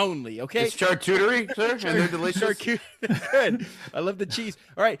exactly lonely, okay? It's charcuterie, sir, and they're delicious. Good. I love the cheese.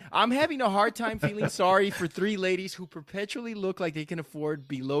 All right, I'm having a hard time feeling sorry for 3 ladies who perpetually look like they can afford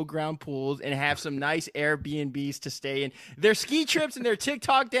below ground pools and have some nice Airbnbs to stay in. Their ski trips and their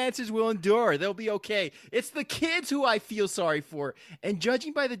TikTok dances will endure. They'll be okay. It's the kids who I feel sorry for. And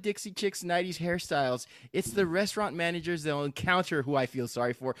judging by the Dixie Chicks 90s hairstyles, it's the restaurant managers they'll encounter who I feel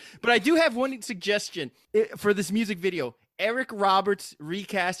sorry for. But I do have one suggestion for this music video. Eric Roberts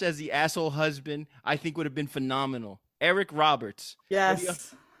recast as the asshole husband, I think would have been phenomenal. Eric Roberts.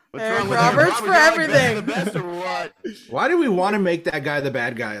 Yes. What's Eric wrong with Roberts for everything. The best or what? Why do we want to make that guy the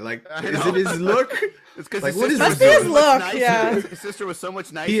bad guy? Like, is it his look? It's because Like, what is Must this be his doing? look, yeah. His sister was so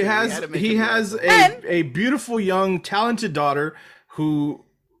much nicer. He We had has to make him a beautiful young talented daughter who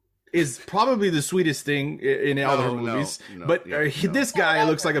is probably the sweetest thing in all her movies. This guy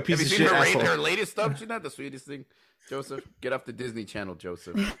looks like a piece Have you of seen shit her, asshole. her latest stuff? She's not the sweetest thing. Joseph, get off the Disney Channel,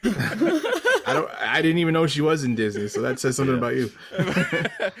 Joseph. I didn't even know she was in Disney, so that says something about you.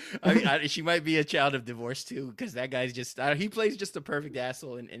 She might be a child of divorce too, because that guy's just he plays just the perfect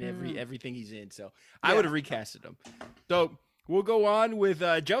asshole in everything he's in. So I would have recasted him. So we'll go on with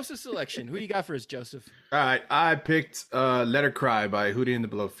Joseph's selection. Who do you got for us, Joseph? All right, I picked "Let Her Cry" by Hootie and the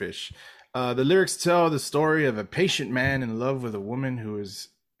Blowfish. The lyrics tell the story of a patient man in love with a woman who is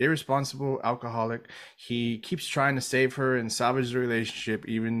irresponsible alcoholic. He keeps trying to save her and salvage the relationship,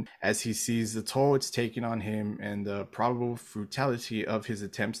 even as he sees the toll it's taking on him and the probable futility of his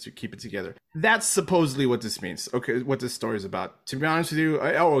attempts to keep it together. That's supposedly what this means. Okay, what this story is about. To be honest with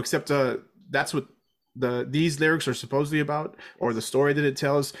you, that's what these lyrics are supposedly about, or the story that it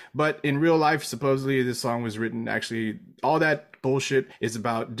tells. But in real life, supposedly this song was written, actually all that bullshit is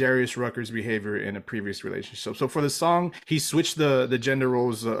about Darius Rucker's behavior in a previous relationship. So for the song, he switched the gender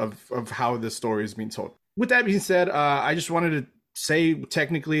roles of how the story is being told. With that being said, I just wanted to say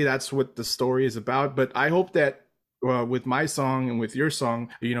technically that's what the story is about, but I hope that with my song and with your song,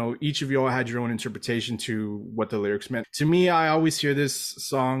 each of you all had your own interpretation to what the lyrics meant. To me, I always hear this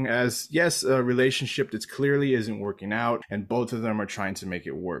song as, yes, a relationship that clearly isn't working out, and both of them are trying to make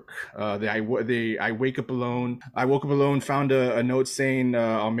it work. I wake up alone. I woke up alone, found a note saying,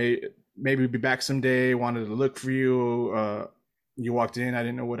 I'll maybe be back someday, wanted to look for you. You walked in, I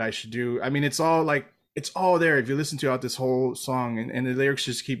didn't know what I should do. I mean, it's all there if you listen to out this whole song, and the lyrics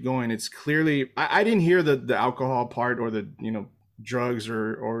just keep going. It's clearly, I didn't hear the alcohol part or the drugs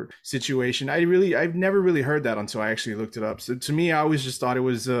or situation. I've never really heard that until I actually looked it up. So to me, I always just thought it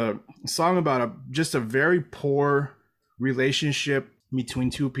was a song about just a very poor relationship between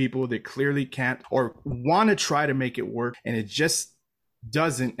two people that clearly can't or want to try to make it work, and it just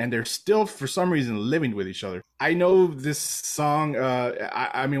doesn't, and they're still for some reason living with each other. I know this song,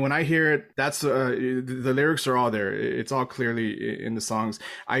 I mean, when I hear it, that's the lyrics are all there. It's all clearly in the songs.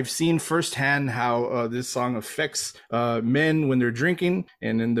 I've seen firsthand how this song affects men when they're drinking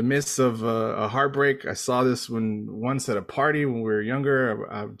and in the midst of a heartbreak. I saw this once at a party when we were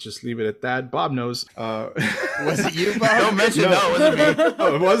younger. I'll just leave it at that. Bob knows. Was it you, Bob? Don't mention no, it wasn't me.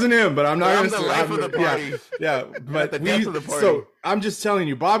 No, it wasn't him, but I'm not I'm going to the life of the party. Yeah, but the death of the party. So I'm just telling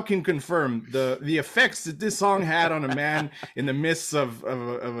you, Bob can confirm the effects that this song had on a man in the midst of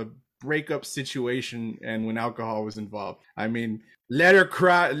a breakup situation and when alcohol was involved. I mean, let her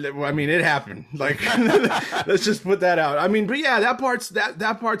cry. I mean, it happened. Like, let's just put that out. I mean, but yeah, that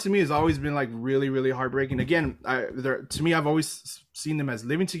part to me has always been like really, really heartbreaking. Again, to me, I've always seen them as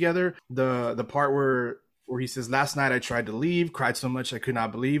living together. The part where he says, "Last night I tried to leave, cried so much I could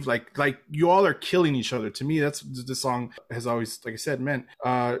not believe." Like you all are killing each other. To me, that's the song has always, like I said, meant.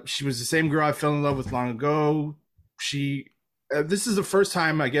 She was the same girl I fell in love with long ago. This is the first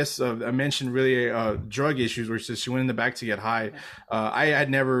time, I guess, I mentioned really drug issues, where she went in the back to get high. I had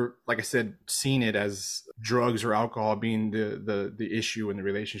never, like I said, seen it as drugs or alcohol being the issue in the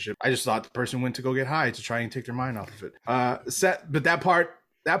relationship. I just thought the person went to go get high to try and take their mind off of it. But that part,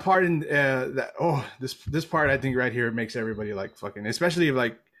 that part in this part I think right here makes everybody like fucking, especially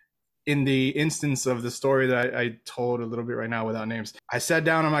like in the instance of the story that I told a little bit right now without names. I sat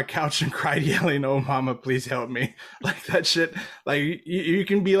down on my couch and cried yelling, "Oh mama, please help me." Like that shit. Like you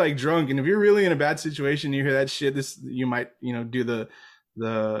can be like drunk, and if you're really in a bad situation, you hear that shit, you might, do the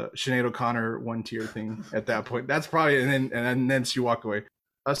Sinead O'Connor one tear thing at that point. That's probably, and then she walk away.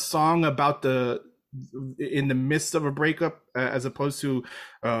 A song about in the midst of a breakup, as opposed to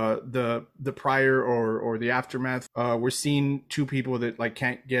the prior or the aftermath. We're seeing two people that like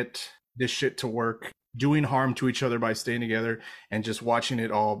can't get this shit to work, doing harm to each other by staying together, and just watching it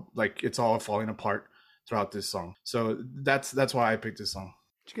all, like it's all falling apart throughout this song. So that's why I picked this song.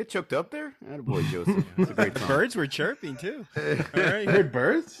 Did you get choked up there? Attaboy, Joseph. That's a great song. Birds were chirping too. All right. You heard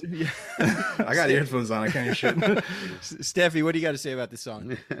birds? Yeah. I got earphones on. I can't hear shit. Steffi, what do you got to say about this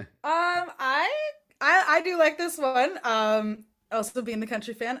song? I do like this one. Also being the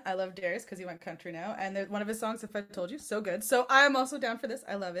country fan, I love Darius because he went country now, and one of his songs, "If I Told You," so good. So I am also down for this.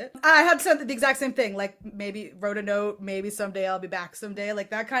 I love it. I had said the exact same thing. Like maybe wrote a note, maybe someday I'll be back someday. Like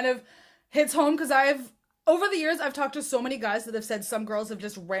that kind of hits home because over the years I've talked to so many guys that have said some girls have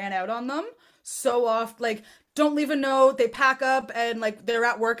just ran out on them so often. Like don't leave a note, they pack up and like they're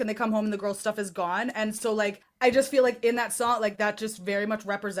at work and they come home and the girl's stuff is gone. And so like I just feel like in that song, like that just very much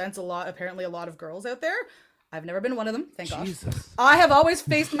represents apparently a lot of girls out there. I've never been one of them, thank God. I have always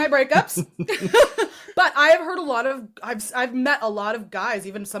faced my breakups, but I have heard I've met a lot of guys,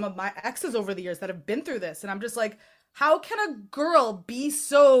 even some of my exes over the years that have been through this. And I'm just like, how can a girl be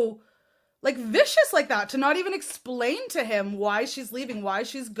so like vicious like that to not even explain to him why she's leaving, why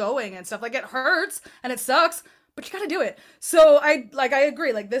she's going and stuff? Like it hurts and it sucks, but you gotta do it. So I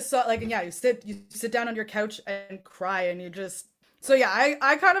agree. Like this, like, and yeah, you sit down on your couch and cry and you just, so yeah,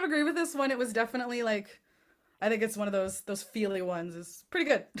 I kind of agree with this one. It was definitely like, I think it's one of those feely ones. It's pretty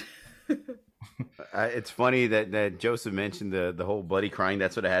good. It's funny that Joseph mentioned the whole buddy crying.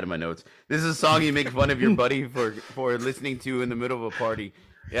 That's what I had in my notes. This is a song you make fun of your buddy for listening to in the middle of a party.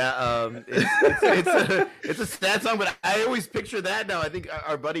 Yeah, it's a sad song, but I always picture that now. I think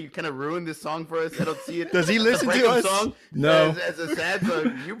our buddy kind of ruined this song for us. I don't see it. Does he listen to us? Song No, as a sad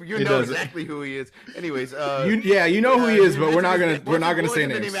song. You know exactly who he is. Anyways, you know who he is, but we're not gonna say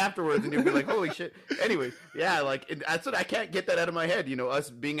names. The names name afterwards, and you'll be like, holy shit. Anyways, yeah, like that's what I can't get that out of my head. Us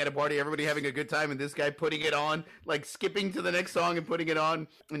being at a party, everybody having a good time, and this guy putting it on, like skipping to the next song and putting it on,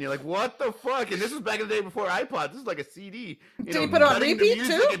 and you're like, what the fuck? And this was back in the day before iPods. This is like a CD. Did he put it on repeat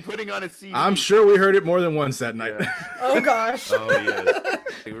too? And putting on a CD. I'm sure we heard it more than once that night. Yeah. Oh gosh. Oh yes.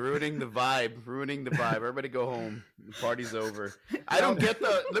 Ruining the vibe. Everybody go home. The party's over. I don't get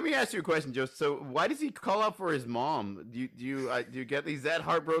let me ask you a question, Joe. So why does he call out for his mom? Do you get, he's that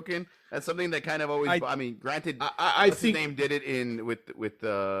heartbroken? That's something that kind of always, granted, I think his name did it in with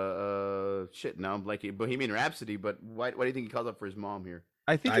shit, now I'm blanking, Bohemian Rhapsody, but why do you think he calls out for his mom here?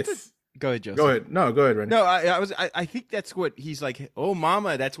 I think go ahead, Joseph. Go ahead. No, go ahead, Randy. No, I think that's what he's like. Oh,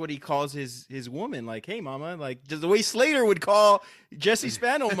 mama, that's what he calls his woman. Like, hey, mama, like just the way Slater would call Jesse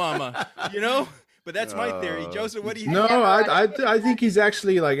Spano, mama. But that's my theory. Joseph, what do you think? No, I think he's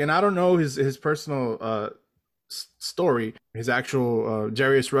actually like, and I don't know his personal story, his actual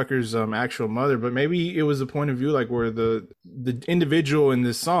Jarius Rucker's actual mother, but maybe it was a point of view like where the individual in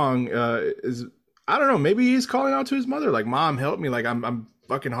this song is, I don't know, maybe he's calling out to his mother like, mom, help me, like I'm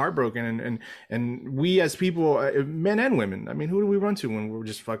fucking heartbroken, and we as people, men and women, I mean, who do we run to when we're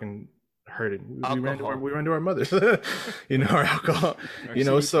just fucking hurting? We run to our mothers, or alcohol,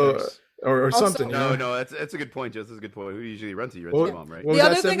 or also, something. No, that's a good point, Joseph. That's a good point. Who usually runs to? You run to your mom, right? The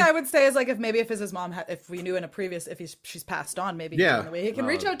other thing I would say is like if his mom if we knew in a previous, she's passed on, maybe in a way he can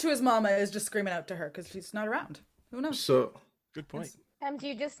reach out to his mama is just screaming out to her because she's not around. Who knows? So good point. Sometimes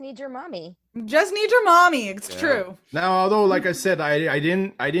you just need your mommy. Just need your mommy. It's true. Now, although, like I said,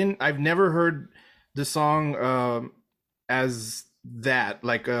 I've never heard the song as that,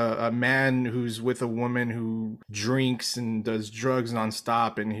 like a man who's with a woman who drinks and does drugs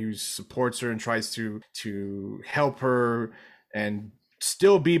nonstop, and who supports her and tries to help her and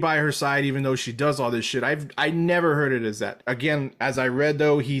still be by her side even though she does all this shit. I never heard it as that. Again, as I read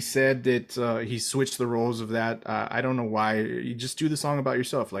though, he said that he switched the roles of that. I don't know why. You just do the song about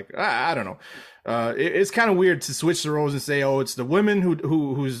yourself. Like I don't know. It's kind of weird to switch the roles and say, oh, it's the women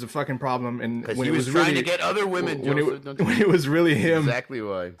who's the fucking problem, and when he was trying to get other women, when it was really him. Exactly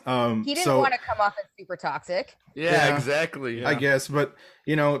why. He didn't want to come off as super toxic. Yeah, exactly. I guess, but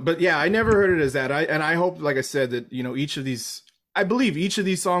I never heard it as that. I hope, like I said, that each of these I believe each of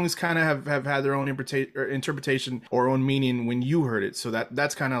these songs kind of have had their own interpretation or own meaning when you heard it. So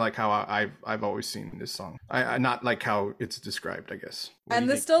that's kind of like how I've always seen this song. I not like how it's described, I guess. And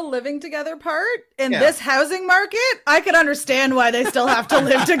the still living together part in this housing market, I can understand why they still have to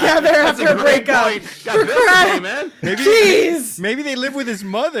live together after a breakup. For crying, man. Maybe they live with his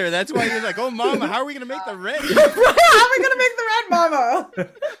mother. That's why he's like, "Oh, mama, how are we gonna make the rent? How are we gonna make the rent, mama?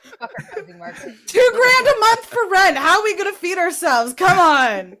 Fuck our housing market. $2,000 a month for rent. How are we gonna feed ourselves? Come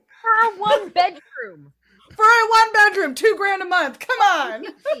on. For a 1-bedroom. For a 1-bedroom, $2,000 a month. Come on.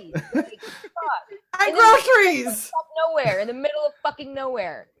 And groceries. Nowhere, in the middle of fucking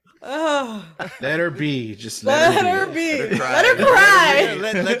nowhere. Oh. Let her be. Just let her be. Let her cry.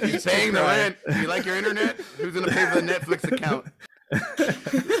 Let you paying the rent. You like your internet? Who's gonna pay for the Netflix account?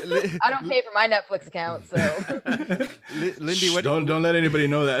 I don't pay for my Netflix account, so. Lindy, what? Don't let anybody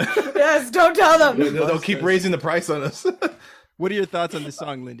know that. Yes, don't tell them. They'll keep raising the price on us. What are your thoughts on this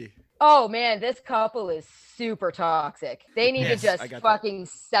song, Lindy? Oh man, this couple is super toxic. They need to just fucking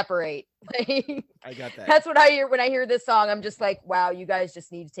separate. I got that. That's what I hear when I hear this song. I'm just like, wow, you guys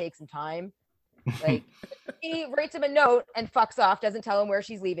just need to take some time. Like, he writes him a note and fucks off, doesn't tell him where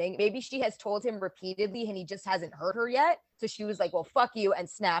she's leaving. Maybe she has told him repeatedly and he just hasn't heard her yet. So she was like, well, fuck you, and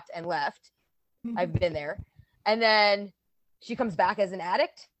snapped and left. I've been there. And then she comes back as an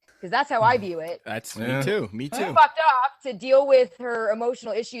addict, because that's how I view it. That's me too. Me too. She fucked off to deal with her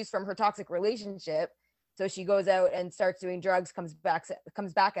emotional issues from her toxic relationship. So she goes out and starts doing drugs, comes back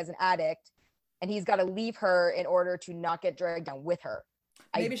as an addict, and he's got to leave her in order to not get dragged down with her.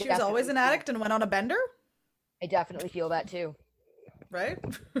 Maybe she was always an addict and went on a bender? I definitely feel that too. Right?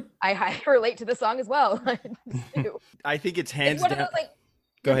 I relate to the song as well. I think it's hands down.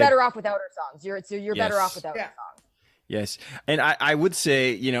 You're better off without her songs. You're better off without her songs. Yes. And I would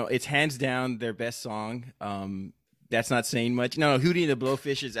say, it's hands down their best song. That's not saying much. No, Hootie and the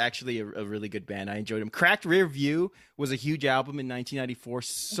Blowfish is actually a really good band. I enjoyed them. Cracked Rear View was a huge album in 1994,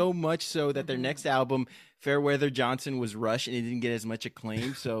 so much so that their next album, Fairweather Johnson, was rushed and it didn't get as much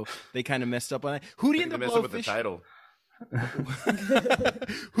acclaim, so they kind of messed up on it. Hootie and the Blowfish. With the title.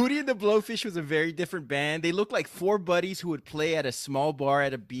 Hootie and the Blowfish was a very different band. They looked like four buddies who would play at a small bar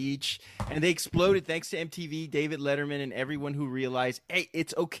at a beach, and they exploded thanks to MTV, David Letterman, and everyone who realized, hey,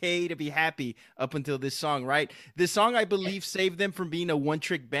 it's okay to be happy up until this song, right? This song, I believe, saved them from being a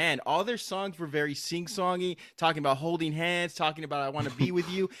one-trick band. All their songs were very sing-songy, talking about holding hands, talking about I want to be with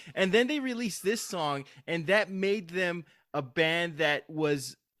you, and then they released this song, and that made them a band that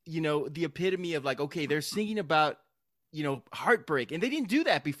was, the epitome of like, okay, they're singing about heartbreak. And they didn't do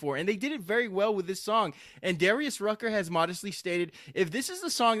that before. And they did it very well with this song. And Darius Rucker has modestly stated, if this is the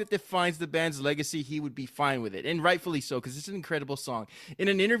song that defines the band's legacy, he would be fine with it. And rightfully so, because it's an incredible song. In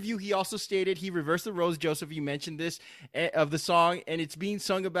an interview, he also stated he reversed the roles, Joseph, you mentioned this, of the song. And it's being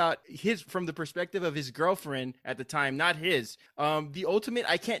sung about from the perspective of his girlfriend at the time, not his. The ultimate,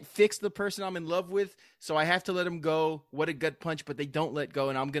 I can't fix the person I'm in love with, so I have to let him go. What a gut punch, but they don't let go.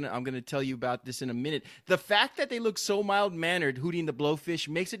 And I'm gonna tell you about this in a minute. The fact that they look so mild-mannered, Hootie and the Blowfish,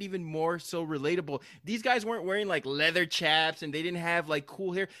 makes it even more so relatable. These guys weren't wearing like leather chaps and they didn't have like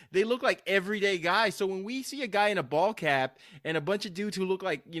cool hair. They look like everyday guys. So when we see a guy in a ball cap and a bunch of dudes who look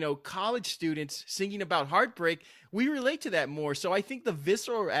like, college students singing about heartbreak, we relate to that more. So I think the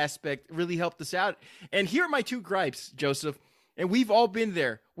visceral aspect really helped us out. And here are my two gripes, Joseph. And we've all been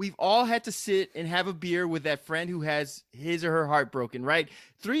there. We've all had to sit and have a beer with that friend who has his or her heart broken, right?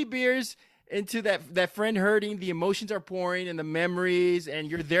 3 beers into that friend hurting, the emotions are pouring and the memories, and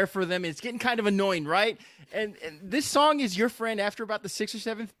you're there for them. It's getting kind of annoying, right? And this song is your friend after about the 6th or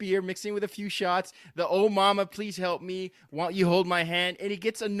 7th beer, mixing with a few shots. The "Oh Mama, please help me, won't you hold my hand?" And it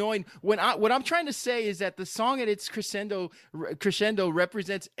gets annoying. What I'm trying to say is that the song at its crescendo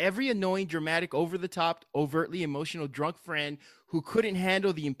represents every annoying, dramatic, over-the-top, overtly emotional drunk friend who couldn't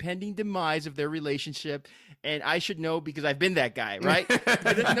handle the impending demise of their relationship. And I should know because I've been that guy, right?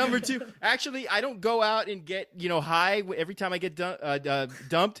 And then number 2, actually, I don't go out and get, high every time I get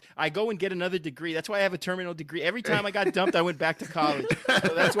dumped. I go and get another degree. That's why I have a terminal degree. Every time I got dumped, I went back to college.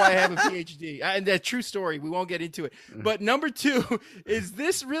 So that's why I have a PhD. And that's a true story. We won't get into it. But number 2, is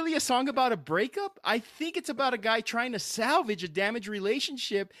this really a song about a breakup? I think it's about a guy trying to salvage a damaged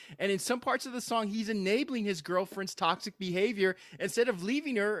relationship. And in some parts of the song, he's enabling his girlfriend's toxic behavior instead of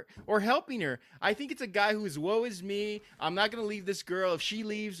leaving her or helping her. I think it's a guy who's woe is me. I'm not going to leave this girl. If she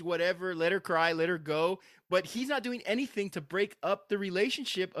leaves, whatever, let her cry, let her go. But he's not doing anything to break up the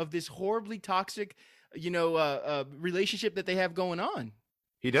relationship of this horribly toxic, relationship that they have going on.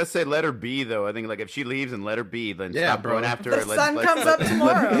 He does say let her be, though. I think if she leaves and let her be, then stop going after her. The sun comes up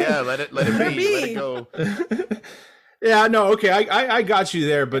tomorrow. Let it be. Let it go. Yeah, no, okay, I got you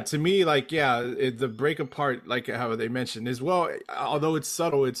there, but to me, like, yeah, the breakup part, like how they mentioned, as well. Although it's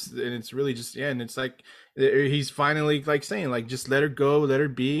subtle, it's really just and it's like he's finally like saying like just let her go, let her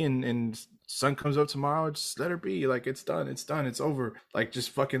be, and sun comes up tomorrow, just let her be, like it's done, it's over, like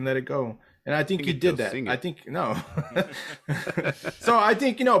just fucking let it go. And I think you did that. I think no. So I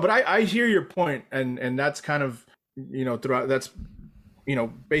think but I hear your point, and that's kind of throughout that's.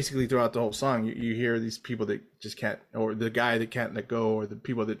 Basically throughout the whole song, you hear these people that just can't, or the guy that can't let go, or the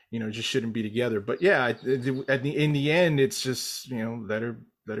people that just shouldn't be together. But yeah, in the end, it's just let her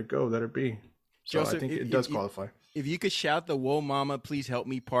go, let her be. So Joseph, I think it does qualify. If you could shout the "Whoa, Mama, please help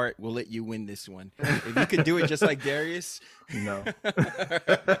me" part, we'll let you win this one. If you could do it just like Darius, no.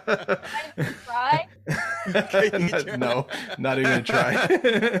 Try? No, not even gonna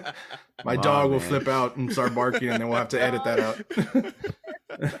try. My dog will flip out and start barking, and then we'll have to edit that out.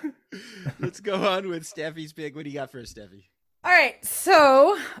 Let's go on with Steffi's pick. What do you got for us, Steffi? All right,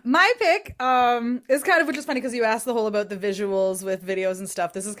 so my pick is kind of, which is funny because you asked the whole about the visuals with videos and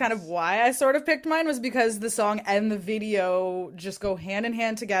stuff. This is kind of why I sort of picked mine, was because the song and the video just go hand in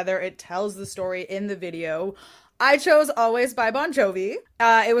hand together. It tells the story in the video. I chose Always by Bon Jovi.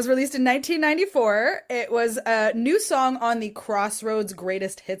 It was released in 1994. It was a new song on the Crossroads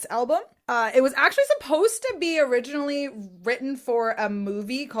Greatest Hits album. It was actually supposed to be originally written for a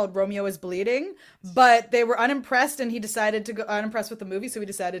movie called Romeo is Bleeding, but they were unimpressed, and he decided to go unimpressed with the movie, so he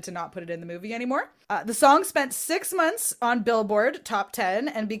decided to not put it in the movie anymore. The song spent 6 months on Billboard Top 10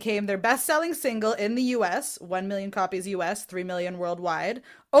 and became their best-selling single in the US, 1 million copies US, 3 million worldwide.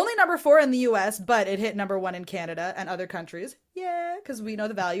 Only number 4 in the US, but it hit number 1 in Canada and other countries. Yeah, because we know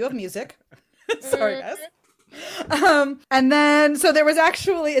the value of music. Sorry, guys. And then, so there was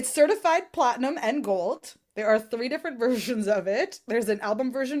actually, it's certified platinum and gold. There are 3 different versions of it. There's an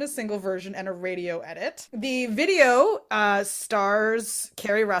album version, a single version, and a radio edit. The video stars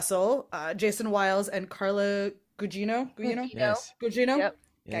Carrie Russell, Jason Wiles, and Carla Gugino. Yes. Gugino? Yep.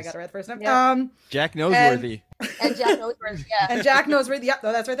 Okay, I got it right the first time. Yep. Jack Noseworthy. And Jack Noseworthy, yeah. And Jack Noseworthy. Yep,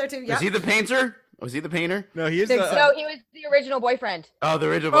 no, that's right there too. Yep. Was he the painter? Was he the painter? No, he is Think the... so. No, he was the original boyfriend. Oh, the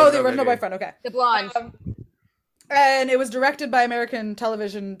original Oh, boyfriend. the original boyfriend, okay. The blonde. And it was directed by American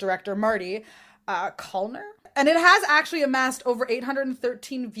television director Marty Callner. And it has actually amassed over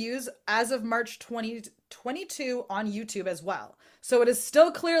 813 views as of March 2022 on YouTube as well. So it has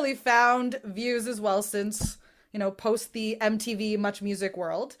still clearly found views as well since, post the MTV Much Music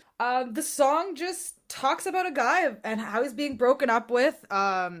world. The song just talks about a guy and how he's being broken up with.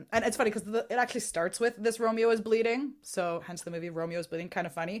 And it's funny because it actually starts with this Romeo is Bleeding. So hence the movie Romeo is Bleeding, kind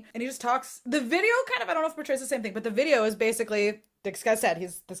of funny. And he just talks, the video kind of, I don't know if it portrays the same thing, but the video is basically, this guy said,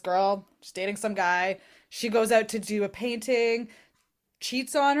 he's this girl, just dating some guy. She goes out to do a painting,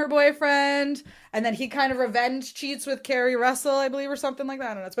 cheats on her boyfriend, and then he kind of revenge cheats with Carrie Russell, I believe, or something like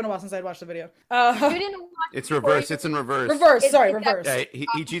that. I don't know. It's been a while since I'd watched the video. You didn't watch It's reverse. It's in reverse. Reverse. Yeah,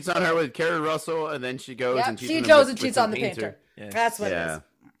 he cheats on her with Carrie Russell, and then she goes and cheats cheats on the painter. Yes. That's what it is.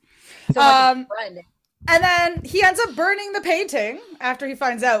 So much friend. And then he ends up burning the painting after he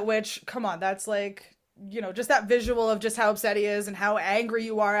finds out, which, come on, that's like, just that visual of just how upset he is and how angry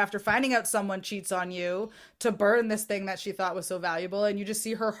you are after finding out someone cheats on you, to burn this thing that she thought was so valuable. And you just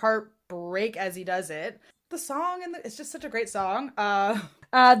see her heart break as he does it. The song, it's just such a great song.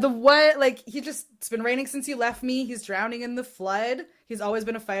 It's been raining since you left me. He's drowning in the flood. He's always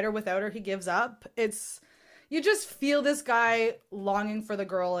been a fighter. Without her, he gives up. You just feel this guy longing for the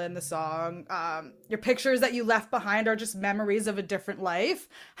girl in the song. Your pictures that you left behind are just memories of a different life.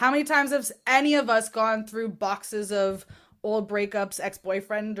 How many times have any of us gone through boxes of old breakups,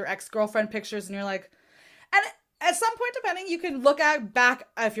 ex-boyfriend or ex-girlfriend pictures, and you're like, and at some point, depending, you can look back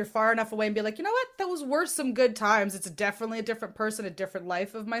if you're far enough away and be like, you know what, those were some good times. It's definitely a different person, a different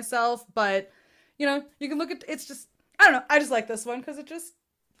life of myself. But, you can look at, it's just, I don't know. I just like this one because it just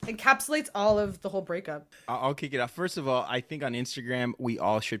encapsulates all of the whole breakup. I'll kick it off. First of all, I think on Instagram, we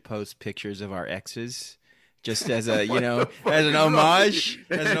all should post pictures of our exes. Just as a, as an homage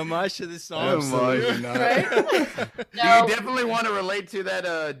to this song. Right? No. You definitely want to relate to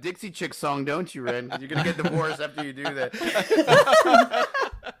that Dixie Chick song, don't you, Ren? You're going to get divorced after you do that.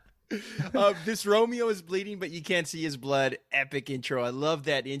 This Romeo is Bleeding, but you can't see his blood. Epic intro. I love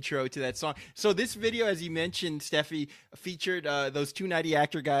that intro to that song. So this video, as you mentioned, Steffi, featured those 2 Ninety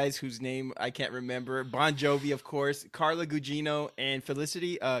Actor guys whose name I can't remember. Bon Jovi, of course, Carla Gugino, and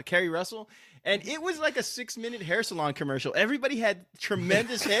Felicity, Carrie Russell. And it was like a 6-minute hair salon commercial. Everybody had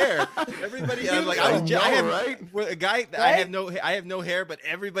tremendous hair. Everybody, I have no hair, but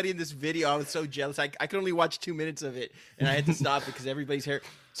everybody in this video, I was so jealous. I could only watch 2 minutes of it, and I had to stop it because everybody's hair.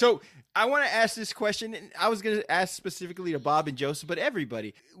 So So I want to ask this question. And I was going to ask specifically to Bob and Joseph, but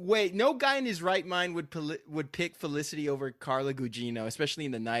everybody. Wait, no guy in his right mind would pick Felicity over Carla Gugino, especially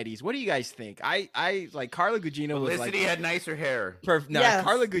in the 90s. What do you guys think? I like Carla Gugino. Felicity had nicer hair. Yes.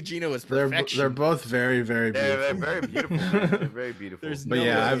 Carla Gugino was perfection. They're both very, very beautiful. They're very beautiful. They're very beautiful.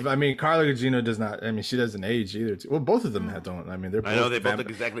 But I mean, Carla Gugino does not. I mean, she doesn't age either. Well, both of them don't. I mean, they're. Both I know they both look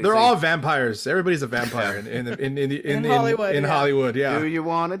exactly. They're the same. all vampires. Everybody's a vampire in Hollywood. In Hollywood, yeah. Do you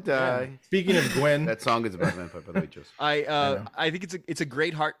want to die? Speaking of Gwen, That song is about vampire, by the way, Joseph. I think it's a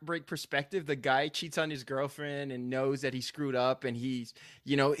great heartbreak perspective. The guy cheats on his girlfriend and knows that he screwed up, and he's,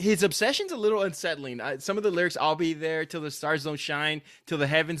 his obsession's a little unsettling. Some of the lyrics, "I'll be there till the stars don't shine, till the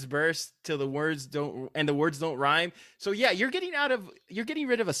heavens burst, till the words don't rhyme." So yeah, you're getting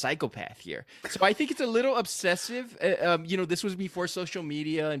rid of a psychopath here. So I think it's a little obsessive. This was before social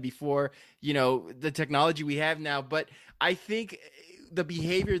media and before the technology we have now, but I think the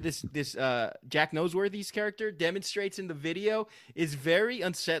behavior this Jack Noseworthy's character demonstrates in the video is very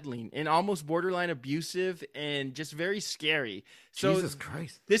unsettling and almost borderline abusive and just very scary. So Jesus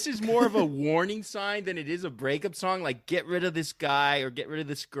Christ. This is more of a warning sign than it is a breakup song. Like, get rid of this guy or get rid of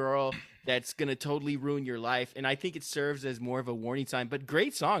this girl that's going to totally ruin your life. And I think it serves as more of a warning sign, but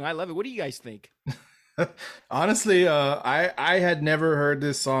great song. I love it. What do you guys think? honestly, I had never heard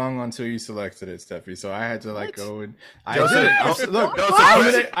this song until you selected it, Steffi. So I had to go and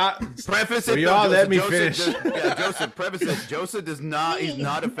Preface it. You all let me Joseph finish. Joseph, preface it. Joseph he's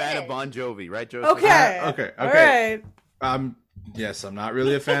not a fan of Bon Jovi, right, Joseph? Okay. Okay. All right. Yes, I'm not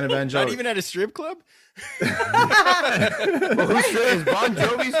really a fan of Bon Jovi. Not even at a strip club? Well, is Bon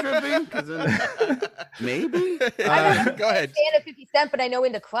Jovi stripping? Maybe. I'm not Go ahead. a fan of 50 Cent, but I know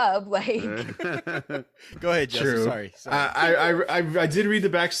in the club, like. Go ahead, Joseph. True. Sorry. I did read the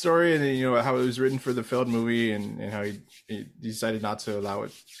backstory and then, how it was written for the failed movie and how he decided not to allow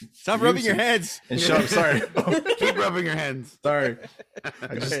it. Stop rubbing your hands. And shut up. Sorry. Keep rubbing your hands. Sorry.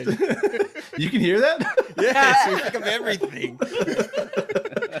 You can hear that? Yes, we pick up everything.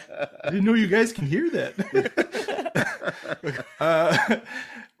 I didn't know you guys can hear that.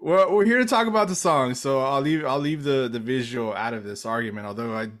 Well, we're here to talk about the song, so I'll leave the visual out of this argument.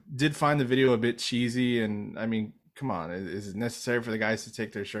 Although I did find the video a bit cheesy, and I mean, come on, is it necessary for the guys to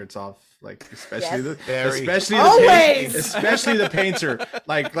take their shirts off? Like, especially especially the painter.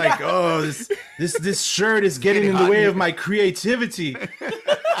 Like, oh, this shirt is getting in the way of my creativity.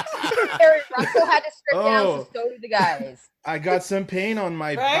 Harry Russell had to strip down, so did the guys. I got some paint on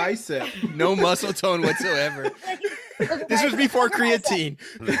my bicep. No muscle tone whatsoever. This was before creatine.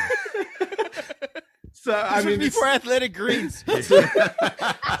 So I mean, before athletic greens.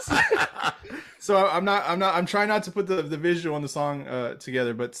 So I'm trying not to put the visual on the song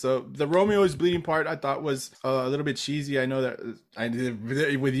together, but so the Romeo is Bleeding part I thought was a little bit cheesy. I know that I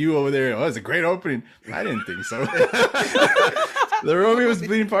did with you over there. Oh, it's a great opening. I didn't think so. The Romeo is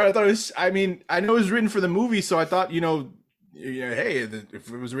Bleeding part I thought I know it was written for the movie, so I thought, hey, if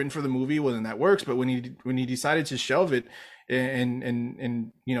it was written for the movie, well, then that works. But when he decided to shelve it and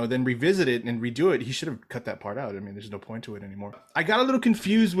then revisit it and redo it, he should have cut that part out. I mean, there's no point to it anymore. I got a little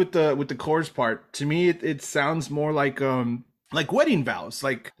confused with the chorus part. To me, it sounds more like wedding vows,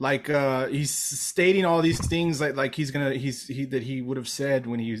 like he's stating all these things like that he would have said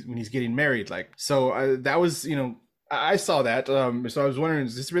when he's getting married. Like, so that was, I saw that. So I was wondering,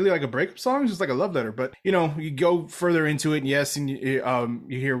 is this really like a breakup song? It's just like a love letter. But, you go further into it, and yes, and you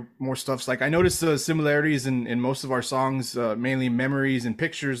hear more stuff. Like, I noticed the similarities in most of our songs, mainly memories and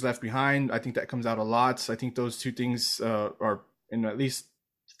pictures left behind. I think that comes out a lot. I think those two things are in at least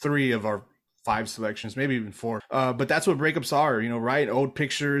 3 of our 5 selections, maybe even 4. But that's what breakups are, right? Old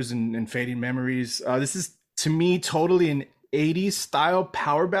pictures and fading memories. This is, to me, totally an 80s style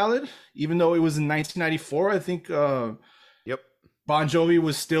power ballad, even though it was in 1994. I think Bon Jovi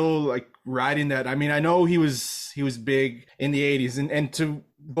was still like riding that. I mean, I know he was big in the 80s, and to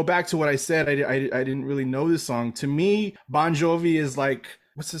go back to what I said, I didn't really know this song. To me, Bon Jovi is like,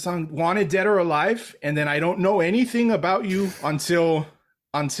 what's the song, Wanted Dead or Alive, and then I don't know anything about you until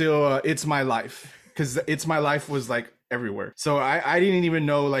It's My Life, because It's My Life was like everywhere. So I didn't even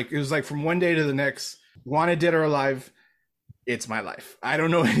know, like, it was like from one day to the next, Wanted Dead or Alive, It's My Life. I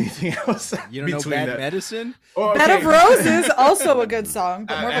don't know anything else. You don't know Bad Medicine? Oh, okay. Bed of Roses, also a good song.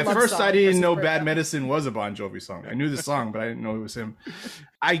 But more at first, I didn't know Bad Medicine was a Bon Jovi song. I knew the song, but I didn't know it was him.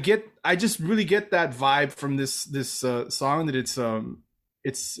 I just really get that vibe from this song, that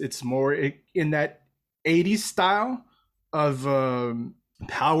it's more in that 80s style of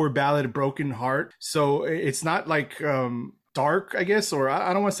power ballad, Broken Heart. So it's not like dark, I guess, or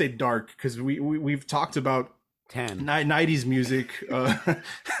I don't want to say dark, because we've talked about 90s music.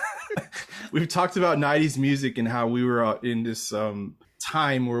 we've talked about 90s music and how we were in this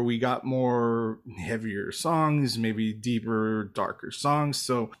time where we got more heavier songs, maybe deeper, darker songs.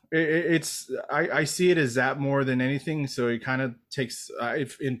 So I see it as that more than anything. So it kind of takes,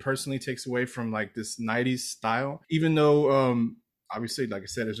 it personally takes away from like this 90s style, even though obviously, like I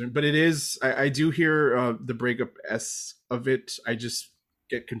said, but it is, I do hear the breakup-esque of it. I just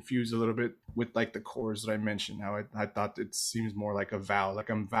get confused a little bit with like the chorus that I mentioned, how I thought it seems more like a vow, like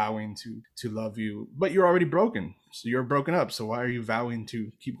I'm vowing to love you, but you're already broken, so you're broken up, so why are you vowing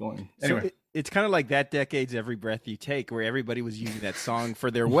to keep going? Anyway, so it's kind of like that decade's Every Breath You Take, where everybody was using that song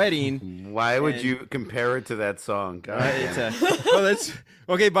for their wedding. Why would you compare it to that song? God,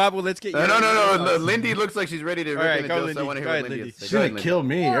 Okay, Bob, well, let's get you. No. Lindy looks like she's ready to rip in the Lindy. I want to hear what Lindy has to say. she's gonna kill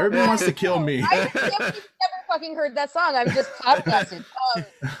me. Everybody wants to kill me. I never fucking heard that song. I'm just podcasted.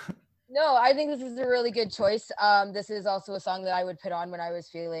 No, I think this is a really good choice. This is also a song that I would put on when I was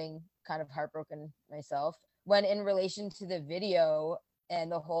feeling kind of heartbroken myself. When in relation to the video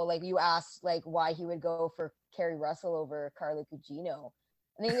and the whole, like, you asked like why he would go for Carrie Russell over Carla Gugino.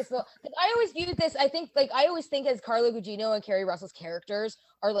 I think it's I always viewed this. I always think as Carla Gugino and Carrie Russell's characters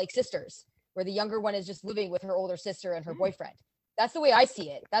are like sisters, where the younger one is just living with her older sister and her boyfriend. That's the way I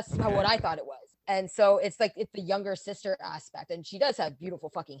see it. That's what I thought it was. And so it's like it's the younger sister aspect, and she does have beautiful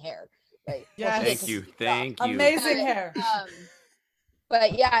fucking hair. Like, Yes. Thank you. Amazing hair.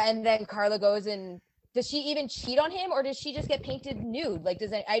 But yeah, and then Carla goes and does she even cheat on him, or does she just get painted nude? Like,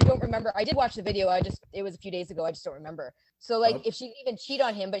 I don't remember. I did watch the video. It was a few days ago. I just don't remember. So like, if she even cheat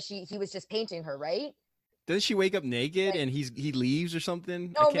on him, but he was just painting her, right? Doesn't she wake up naked and he leaves or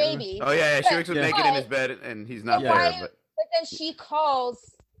something? No, maybe. Oh yeah, she wakes up naked in his bed and he's not there. But then she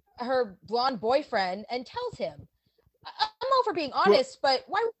calls her blonde boyfriend and tells him. I'm all for being honest, but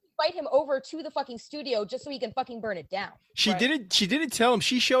why would you invite him over to the fucking studio just so he can fucking burn it down? She didn't tell him.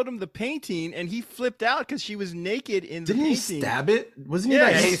 She showed him the painting and he flipped out because she was naked in the Didn't painting. he stab it? Wasn't he Yeah,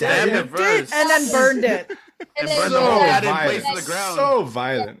 like he stabbed it first. And then burned it. And burned then the whole head in place of the ground. So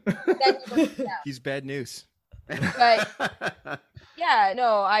violent. then he burns it down. He's bad news. But yeah,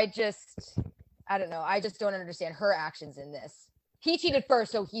 no, I don't know. I just don't understand her actions in this. He cheated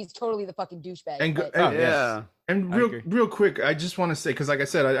first, so he's totally the fucking douchebag. And real quick, I just want to say, because like I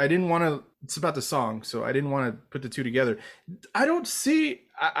said, I didn't want to, it's about the song, so I didn't want to put the two together. I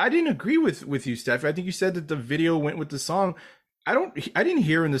didn't agree with you, Steph. I think you said that the video went with the song. I didn't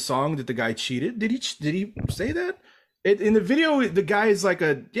hear in the song that the guy cheated. Did he say that? In the video, the guy is like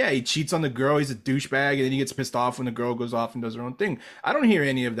he cheats on the girl. He's a douchebag, and then he gets pissed off when the girl goes off and does her own thing. I don't hear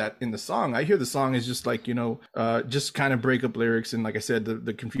any of that in the song. I hear the song is just like, just kind of breakup lyrics. And like I said,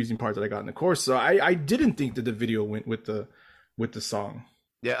 the confusing part that I got in the chorus. So I didn't think that the video went with the song.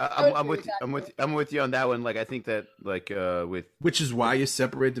 Yeah, I'm with you on that one. Like, I think that which is why you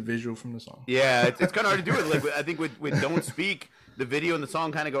separate the visual from the song. Yeah, it's kind of hard to do it. Like, I think with Don't Speak, the video and the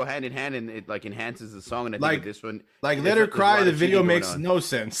song kind of go hand in hand, and it like enhances the song. And I think with this one, like Let Her Cry, the video makes no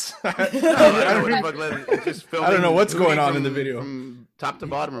sense. I don't know what's going on in the video, from top to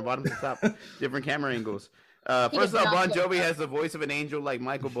bottom or bottom to top, different camera angles. First off, Bon Jovi has the voice of an angel like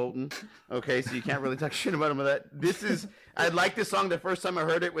Michael Bolton. Okay, so you can't really talk shit about him with that. I like this song the first time I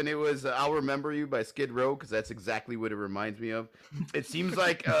heard it when it was I'll Remember You by Skid Row, because that's exactly what it reminds me of. It seems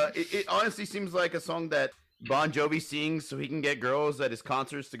like, it honestly seems like a song that Bon Jovi sings so he can get girls at his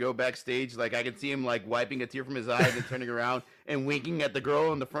concerts to go backstage. Like, I could see him like wiping a tear from his eye and turning around and winking at the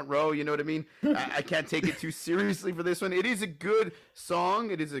girl in the front row. You know what I mean? I can't take it too seriously for this one. It is a good song.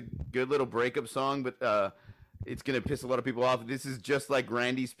 It is a good little breakup song, but it's going to piss a lot of people off. This is just like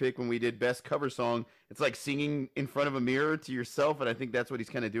Randy's pick when we did Best Cover Song. It's like singing in front of a mirror to yourself, and I think that's what he's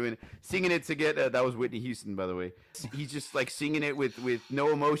kind of doing. Singing it to get that was Whitney Houston, by the way. He's just like singing it with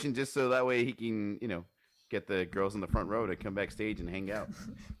no emotion, just so that way he can, get the girls in the front row to come backstage and hang out.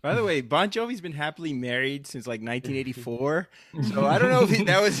 By the way, Bon Jovi's been happily married since like 1984, so I don't know if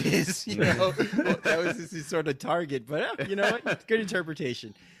that was his, that was his sort of target. But you know what? Good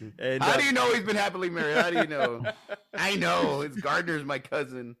interpretation. And, how do you know he's been happily married? How do you know? I know. It's Gardner's my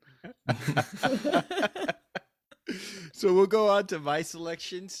cousin. So we'll go on to my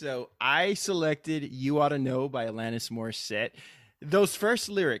selection. So I selected "You Ought to Know" by Alanis Morissette. Those first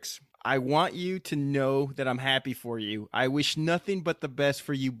lyrics. I want you to know that I'm happy for you. I wish nothing but the best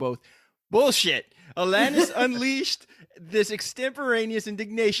for you both. Bullshit. Alanis unleashed this extemporaneous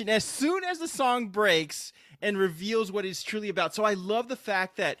indignation as soon as the song breaks, and reveals what it's truly about. So I love the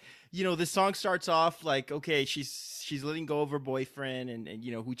fact that, you know, the song starts off like, okay, she's letting go of her boyfriend and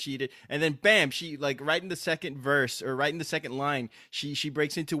you know, who cheated. And then bam, she like right in the second verse or right in the second line, she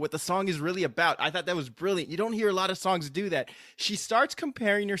breaks into what the song is really about. I thought that was brilliant. You don't hear a lot of songs do that. She starts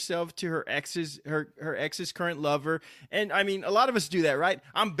comparing herself to her ex's current lover. And I mean, a lot of us do that, right?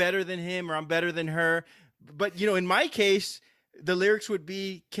 I'm better than him or I'm better than her. But you know, in my case, the lyrics would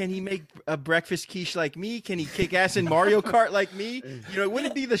be, can he make a breakfast quiche like me? Can he kick ass in Mario Kart like me? You know, it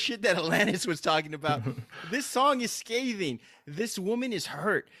wouldn't be the shit that Alanis was talking about. This song is scathing. This woman is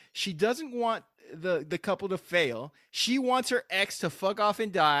hurt. She doesn't want the couple to fail. She wants her ex to fuck off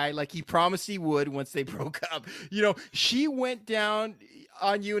and die like he promised he would once they broke up. You know, she went down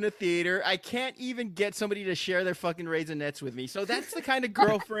on you in a theater. I can't even get somebody to share their fucking Raisinets with me. So that's the kind of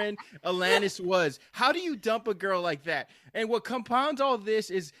girlfriend Alanis was. How do you dump a girl like that? And what compounds all this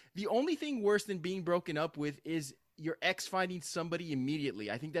is the only thing worse than being broken up with is your ex finding somebody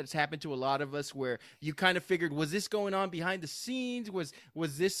immediately. I think that's happened to a lot of us where you kind of figured, was this going on behind the scenes? Was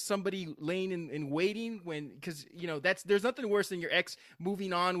this somebody laying in waiting because, you know, there's nothing worse than your ex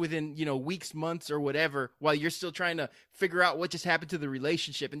moving on within, you know, weeks, months or whatever, while you're still trying to figure out what just happened to the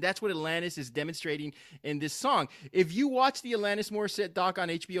relationship. And that's what Alanis is demonstrating in this song. If you watch the Alanis Morissette doc on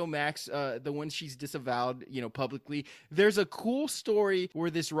HBO Max, the one she's disavowed, you know, publicly, there's a cool story where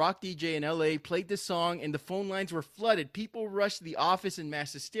this rock DJ in LA played this song and the phone lines were flooded. People rushed to the office in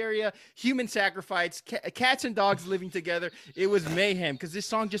mass hysteria, human sacrifice, cats and dogs living together. It was mayhem because this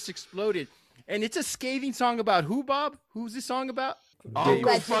song just exploded. And it's a scathing song about who, Bob? Who's this song about?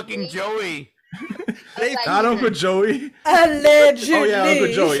 Uncle fucking Joey. Not Uncle Joey. Allegedly. Oh yeah,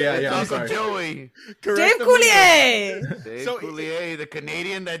 Uncle Joey. Yeah, I'm Uncle sorry. Joey. Dave Coulier. Dave So- Coulier, the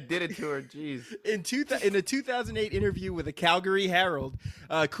Canadian that did it to her. Jeez. In a 2008 interview with the Calgary Herald,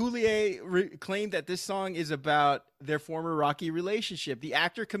 Coulier claimed that this song is about their former rocky relationship. The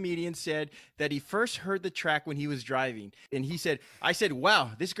actor-comedian said that he first heard the track when he was driving. And he said, I said, wow,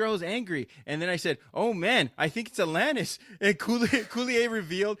 this girl is angry. And then I said, oh man, I think it's Alanis. And Coulier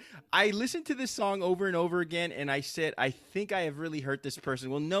revealed, I listened to this song over and over again, and I said, I think I have really hurt this person.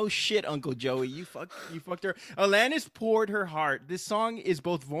 Well, no shit, Uncle Joey. You fucked her. Alanis poured her heart. This song is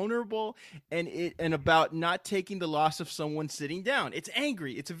both vulnerable and about not taking the loss of someone sitting down. It's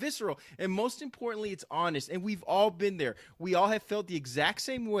angry, it's visceral, and most importantly, it's honest. And we've all been there. We all have felt the exact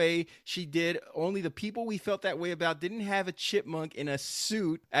same way she did, only the people we felt that way about didn't have a chipmunk in a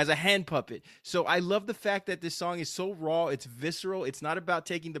suit as a hand puppet. So I love the fact that this song is so raw, it's visceral, it's not about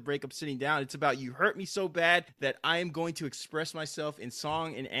taking the breakup sitting down, it's about you hurt me so bad that I am going to express myself in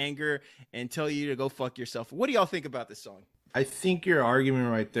song and anger and tell you to go fuck yourself. What do y'all think about this song? I think your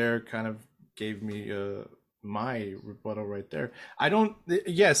argument right there kind of gave me my rebuttal right there.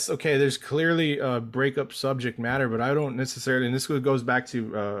 Yes, okay, there's clearly a breakup subject matter, but I don't necessarily, and this goes back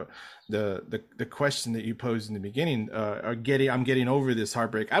to the question that you posed in the beginning, I'm getting over this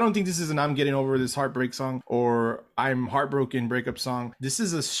heartbreak. I don't think this is an I'm getting over this heartbreak song or I'm heartbroken breakup song. This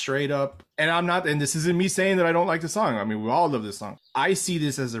is a straight up, and this isn't me saying that I don't like the song. I mean, we all love this song. I see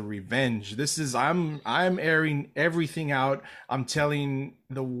this as a revenge. This is, I'm airing everything out. I'm telling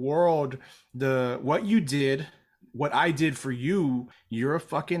the world what you did, what I did for you. You're a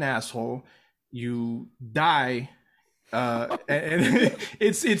fucking asshole. You die. And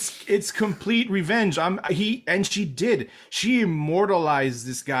it's complete revenge. She immortalized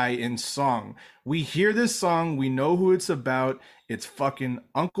this guy in song. We hear this song, we know who it's about. It's fucking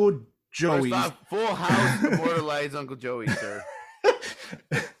Uncle Joey. First off, Full House immortalized Uncle Joey, sir.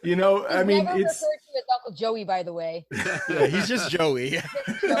 You know, I mean, never it's referred to as Uncle Joey, by the way. Yeah, he's just Joey.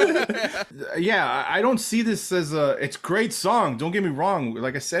 yeah, I don't see this as it's a great song. Don't get me wrong.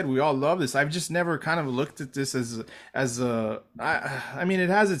 Like I said, we all love this. I've just never kind of looked at this I mean, it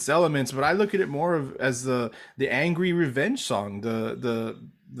has its elements, but I look at it more as the angry revenge song, the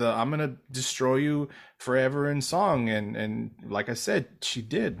I'm gonna destroy you forever in song, and like I said, she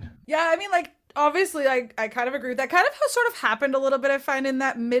did. Yeah, I mean, like, obviously, I kind of agree with that. Kind of sort of happened a little bit, I find, in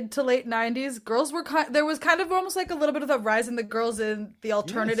that mid to late 90s. Girls were there was kind of almost like a little bit of a rise in the girls in the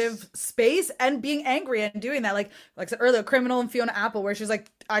alternative space and being angry and doing that. Like I said earlier, Criminal and Fiona Apple, where she's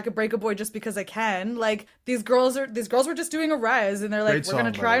like, I could break a boy just because I can. Like, these girls were just doing a rise, and they're like, we're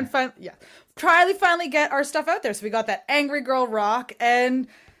gonna try and finally get our stuff out there. So we got that angry girl rock, and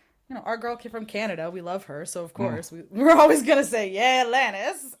you know, our girl from Canada, we love her, so of course we're always gonna say, yeah,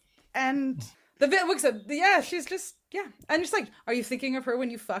 Alanis. And she's just, and just like, are you thinking of her when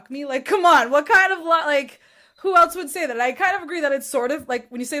you fuck me? Like, come on, what kind of like, who else would say that? I kind of agree that it's sort of like,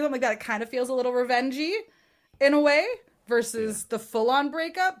 when you say something like that, it kind of feels a little revengey in a way versus the full-on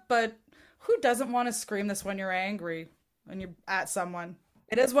breakup, but Who doesn't want to scream this when you're angry, when you're at someone?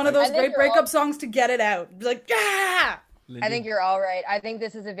 It is one of I those think great you're breakup all- songs to get it out. Be like, yeah! I think you're all right. I think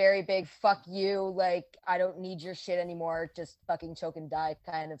this is a very big fuck you, like, I don't need your shit anymore, just fucking choke and die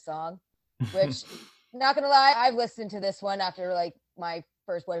kind of song. Which, not gonna lie, I've listened to this one after like my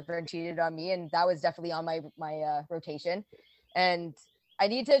first boyfriend cheated on me, and that was definitely on my rotation. And I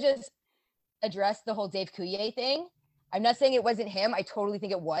need to just address the whole Dave Coulier thing. I'm not saying it wasn't him. I totally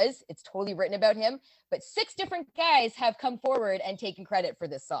think it was. It's totally written about him. But 6 different guys have come forward and taken credit for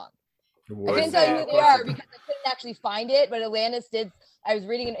this song. I couldn't tell you who they are because I couldn't actually find it, but Alanis did. I was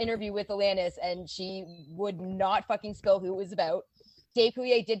reading an interview with Alanis and she would not fucking spill who it was about. Dave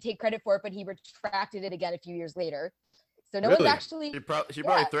Coulier did take credit for it, but he retracted it again a few years later. So no one's actually. She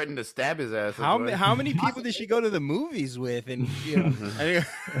probably threatened to stab his ass. How many people did she go to the movies with? And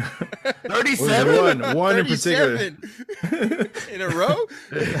 37. One in particular. In a row.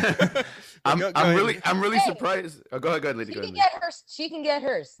 I'm really surprised. Oh, go ahead, lady. She can get hers. She can get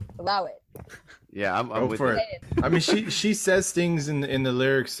hers. Allow it. Yeah, I'm Go with for you. it. I mean, she says things in the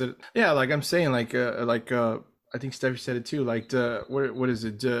lyrics that, yeah, like I'm saying, like I think Steffi said it too. Like what is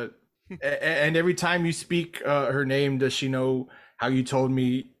it? And every time you speak her name, does she know how you told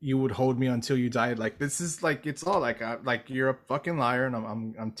me you would hold me until you died? Like this is like, it's all like you're a fucking liar, and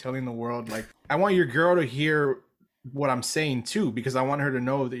I'm telling the world, like, I want your girl to hear what I'm saying too, because I want her to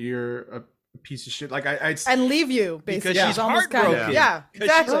know that you're a piece of shit. Like and leave you basically. Because she's heartbroken. Yeah,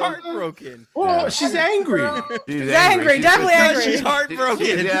 exactly. She's heartbroken. Oh, she's angry. She's angry, definitely angry. She's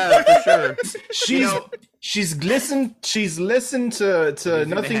heartbroken. Yeah, for sure. She's listened to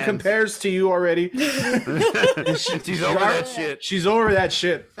Nothing hands. Compares to You already. She's over that shit. She's over that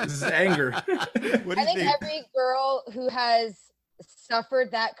shit. This is anger. What do I you think think? every girl who has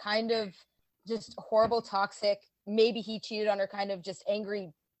suffered that kind of just horrible, toxic, maybe he cheated on her, kind of just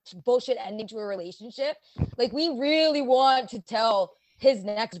angry bullshit ending to a relationship. Like, we really want to tell his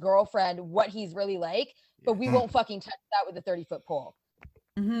next girlfriend what he's really like, but we won't fucking touch that with a 30-foot pole.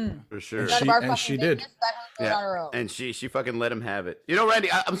 For sure. None of our And fucking she did. business. Let her do it on her own. And she fucking let him have it. You know, Randy,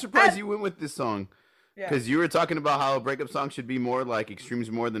 I'm surprised you went with this song. Because you were talking about how a breakup song should be more like extremes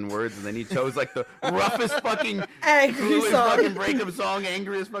more than words, and then he chose like the roughest fucking Angry song. fucking breakup song,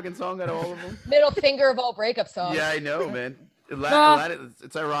 angriest fucking song out of all of them. Middle finger of all breakup songs. Yeah, I know, man.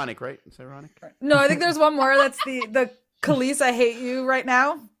 It's ironic, right? It's ironic. No, I think there's one more. That's the Khalees, I hate you right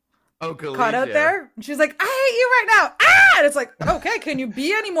now. Oh, Khalees, Caught out there. She's like, I hate you right now. Ah! And it's like, okay, can you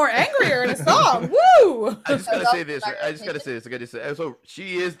be any more angrier in a song? Woo! I just gotta say this. So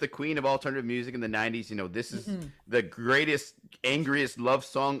she is the queen of alternative music in the '90s. You know, this is the greatest, angriest love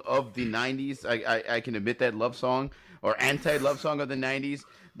song of the '90s. I can admit that, love song or anti-love song of the '90s.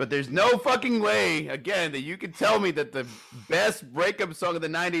 But there's no fucking way, again, that you can tell me that the best breakup song of the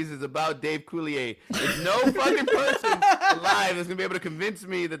 '90s is about Dave Coulier. There's no fucking person alive that's gonna be able to convince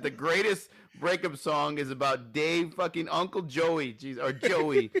me that the greatest breakup song is about Dave fucking Uncle Joey, or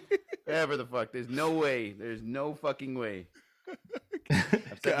Joey, whatever the fuck. There's no way. There's no fucking way. Well,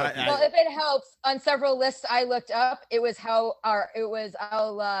 if it helps, on several lists I looked up, it was what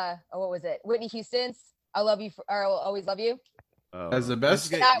was it? Whitney Houston's "I'll Love You," or "I'll Always Love You." As the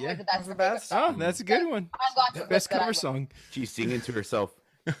best. That was the best. the best. Oh, that's a good one. Best cover song. She's singing to herself.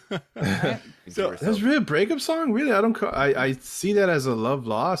 So That's really a breakup song. Really, I see that as a love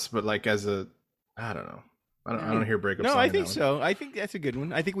loss, but like as a, I don't know. I don't hear breakup. No, song I in think that so. I think that's a good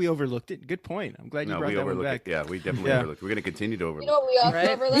one. I think we overlooked it. Good point. I'm glad you brought we that one overlooked back. it. Yeah, we definitely overlooked. We're gonna continue to overlook. You know what we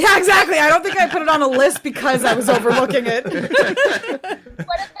also overlooked? Yeah, exactly. I don't think I put it on a list because I was overlooking it. What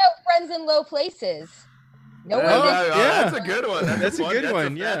about Friends in Low Places? No one did. yeah. That's a good one. That's a fun- good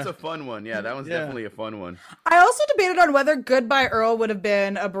one, yeah. That's a fun one. Yeah, that one's Yeah. definitely a fun one. I also debated on whether Goodbye Earl would have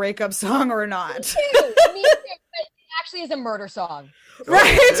been a breakup song or not. Me too, but it actually is a murder song.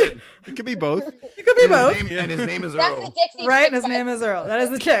 Right? It could be both. It could be both. And his name is That's the Earl. Dixie. Right, and his Chicks name is Earl. That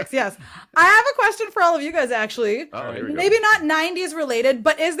is the Chicks, yes. I have a question for all of you guys, actually. Oh, here we go. Maybe not 90s related,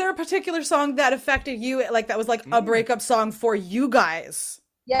 but is there a particular song that affected you, like that was like a breakup song for you guys?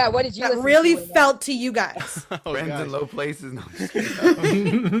 Yeah, what did you That listen really to? felt to you guys? Oh, Friends gosh. in low places. No, I'm just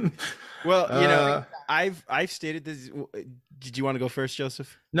kidding. Well, you know, I've stated this. Did you want to go first,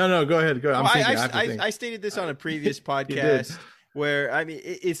 Joseph? No, go ahead. Go. I'm Well, thinking. I have to think. I stated this on a previous did. podcast where, I mean,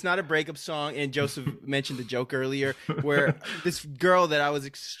 it's not a breakup song, and Joseph mentioned the joke earlier, where this girl that I was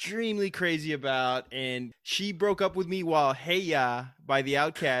extremely crazy about, and she broke up with me while Hey Ya by The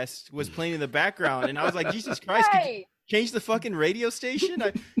Outkast was playing in the background, and I was like, Jesus Christ, could you Right. change the fucking radio station?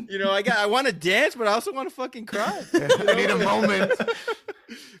 I want to dance, but I also want to fucking cry. I need a moment.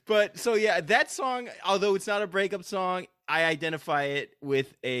 But so yeah, that song, although it's not a breakup song, I identify it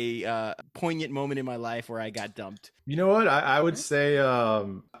with a poignant moment in my life where I got dumped. You know what? I would say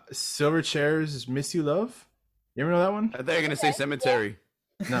Silverchair's "Miss You Love." You ever know that one? I thought you were gonna say Cemetery.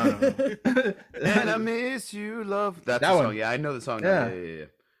 No. And I miss you, love. That's That the one. song. Yeah, I know the song. Yeah. Yeah.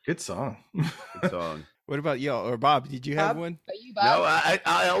 Good song. Good song. What about y'all or Bob? Did you have Bob? one? Are you Bob? No,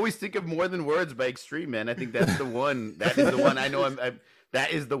 I always think of More Than Words by Extreme, man. I think that's the one. That is the one. I know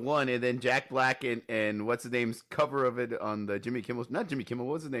that is the one. And then Jack Black and what's his name's cover of it on the Jimmy Kimmel, not Jimmy Kimmel,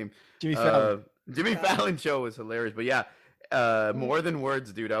 what's his name? Jimmy Fallon. Jimmy Fallon show was hilarious. But yeah, More Than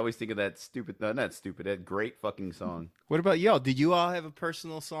Words, dude. I always think of that that great fucking song. What about y'all? Did you all have a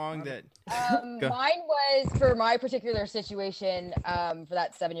personal song that? Go. Mine was for my particular situation, for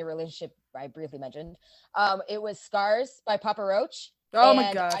that 7-year relationship I briefly mentioned. It was "Scars" by Papa Roach. Oh my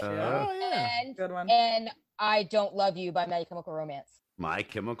and gosh. Oh yeah. Good one. And "I Don't Love You" by My Chemical Romance. My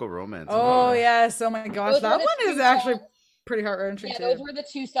Chemical Romance. Oh yes. Oh my gosh. Those That were the one is two actually songs- pretty heart-wrenching Yeah, too. those were the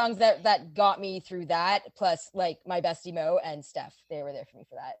two songs that got me through that. Plus, like my bestie Mo and Steph, they were there for me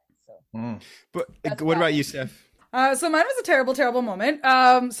for that. So But That's what about about it. you, Steph? So mine was a terrible, terrible moment.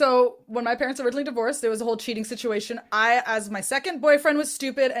 So when my parents originally divorced, there was a whole cheating situation. I, as my second boyfriend, was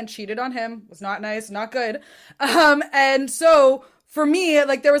stupid and cheated on him. Was not nice, not good. And so for me,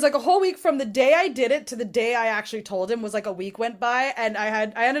 like there was like a whole week from the day I did it to the day I actually told him was like a week went by, and I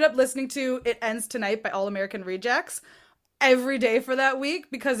ended up listening to "It Ends Tonight" by All American Rejects every day for that week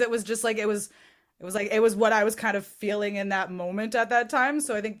because it was just like it was what I was kind of feeling in that moment at that time.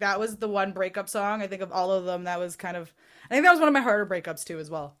 So I think that was the one breakup song. I think of all of them, I think that was one of my harder breakups too, as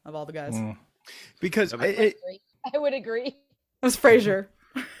well, of all the guys. Because I would agree. It was Frasier.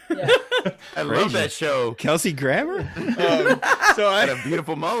 Yeah. I love that show. Kelsey Grammer. So Had a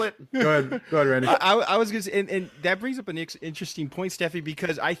beautiful mullet. Go ahead, Randy. I was going to say, and that brings up an interesting point, Steffi,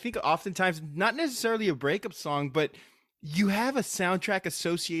 because I think oftentimes, not necessarily a breakup song, but you have a soundtrack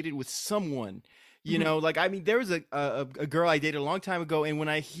associated with someone. You know, like, I mean, there was a girl I dated a long time ago, and when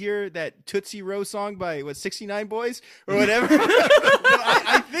I hear that Tootsie Roll song by, 69 Boys or whatever,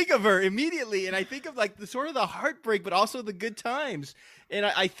 I think of her immediately, and I think of, like, the sort of the heartbreak, but also the good times. And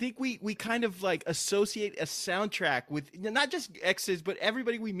I think we kind of, like, associate a soundtrack with not just exes, but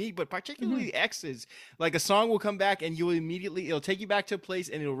everybody we meet, but particularly exes. Like, a song will come back, and it'll take you back to a place,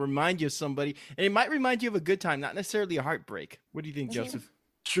 and it'll remind you of somebody, and it might remind you of a good time, not necessarily a heartbreak. What do you think, Joseph?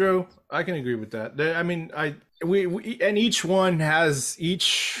 True, I can agree with that. I mean, we and each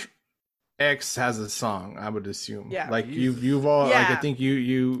ex has a song. I would assume. Yeah. Like you've all. Like I Yeah. think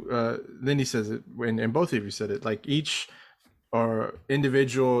you Lindy says it, and both of you said it. Like each or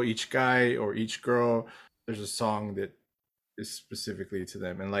individual, each guy or each girl, there's a song that is specifically to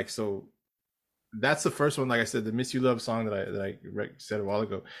them, and like so. That's the first one. Like I said, the "Miss You Love" song that I said a while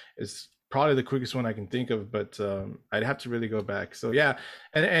ago is probably the quickest one I can think of, but I'd have to really go back. So yeah,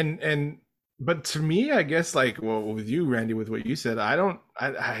 and but to me, I guess like with you, Randy, with what you said,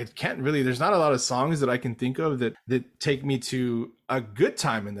 I can't really. There's not a lot of songs that I can think of that take me to a good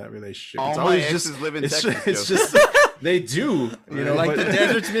time in that relationship. All It's my always exes live in it's Texas, It's Joe. just they do, you know, Like but, the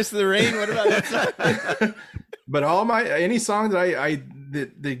deserts miss the rain. What about that song? But any song that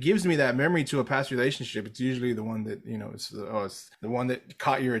that gives me that memory to a past relationship, it's usually the one that, you know, it's the one that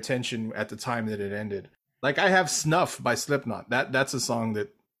caught your attention at the time that it ended. Like I have "Snuff" by Slipknot. That's a song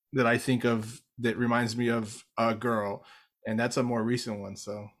that I think of that reminds me of a girl, and that's a more recent one.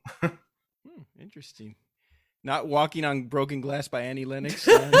 So Interesting. Not "Walking on Broken Glass" by Annie Lennox.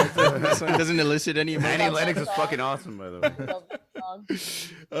 That song doesn't elicit any emotion. Annie Lennox is fucking awesome, by the way. Love that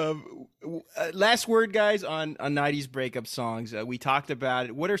song. Last word, guys, on 90s breakup songs. We talked about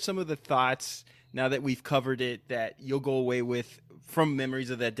it. What are some of the thoughts, now that we've covered it, that you'll go away with from memories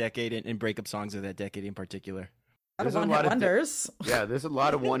of that decade and breakup songs of that decade in particular? There's a One-hit lot of wonders. Yeah, there's a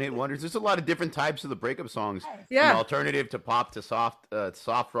lot of one-hit wonders. There's a lot of different types of the breakup songs. Yeah. From alternative to pop to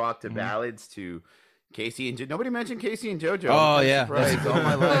soft rock to ballads to Casey and Nobody mentioned Casey and JoJo. Oh, I'm yeah. surprised all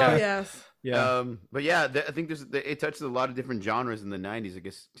my Oh life. yes. But yeah, I think it touches a lot of different genres in the '90s. I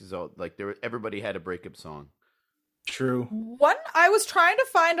guess because like everybody had a breakup song. true. One I was trying to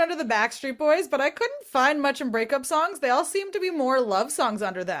find under the Backstreet Boys, but I couldn't find much in breakup songs. They all seem to be more love songs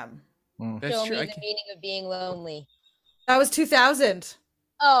under them. That's Show true. me the meaning of being lonely. That was 2000.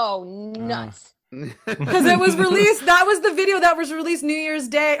 Oh, nuts. Because it was released. That was the video that was released New Year's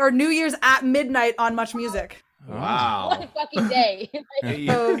Day or New Year's at midnight on Much Music. Wow. One fucking day.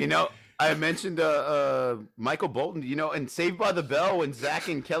 You know, I mentioned Michael Bolton. You know, and Saved by the Bell when Zach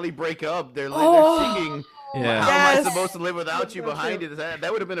and Kelly break up, they're singing. Yeah. How am I Yes. supposed to live without you behind it?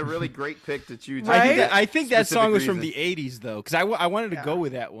 That would have been a really great pick to choose. Right? I think that Specific song was from reason. the 80s, though, because I wanted to Yeah. go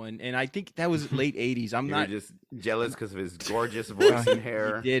with that one, and I think that was late 80s. I'm You not. were just jealous because of his gorgeous voice and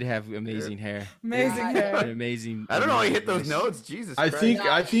hair. He did have amazing hair. Amazing Yeah. hair. An amazing. I don't know how he hit amazing those voice. notes. Jesus I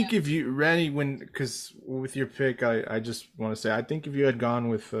Christ. think if you Randy, because with your pick, I just want to say I think if you had gone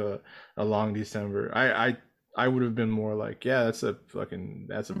with a Long December, I would have been more like, yeah, that's a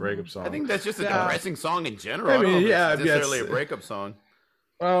breakup song. I think that's just a Yeah. depressing song in general. I I, don't mean, know if yeah, it's necessarily yes. a breakup song.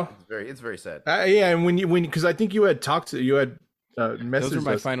 well, It's very sad. yeah, and when because I think you had messaged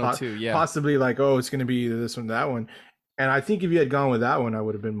my us final two, yeah. possibly like, oh, it's gonna be this one, that one, and I think if you had gone with that one, I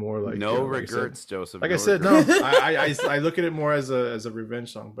would have been more like No like I said- regrets, Joseph. Like no I said, regrets. no, I look at it more as a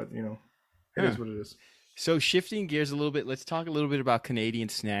revenge song, but it is what it is. So shifting gears a little bit, let's talk a little bit about Canadian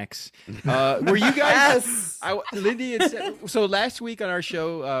snacks. Were you guys? Yes. Lindy had said, so last week on our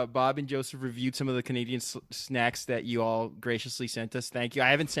show, Bob and Joseph reviewed some of the Canadian snacks that you all graciously sent us. Thank you. I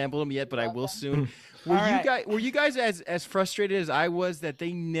haven't sampled them yet, but I will soon. Were you guys as frustrated as I was that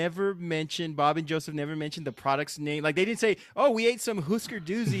they never mentioned, Bob and Joseph never mentioned the product's name? Like they didn't say, "Oh, we ate some Husker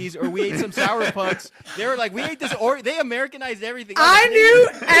Doozies" or "We ate some Sour Pucks." They were like, "We ate this," or they Americanized everything. I knew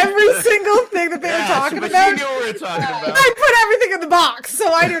every single thing that they were Yeah, talking but about. you knew what we were talking about. I put everything in the box,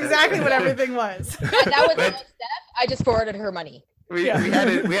 so I knew exactly what everything was. That was Steph. I just forwarded her money. We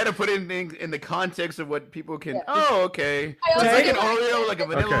had to put in things in the context of what people can. Yeah. Oh, okay. I also It's like an did- Oreo, like a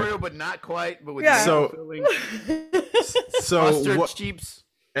vanilla Okay. Oreo, but not quite. But with Yeah. So- filling. So Mustard what? cheaps.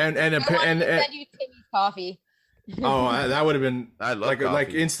 And I wanted to and send you Timmy's coffee. that would have been I love like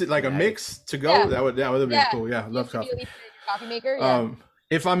coffee. instant like a Yeah. mix to go. Yeah. That would have been Yeah. cool. Yeah, love You coffee. immediately put it in your coffee maker. Yeah.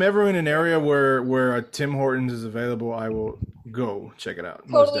 If I'm ever in an area where a Tim Hortons is available, I will go check it out.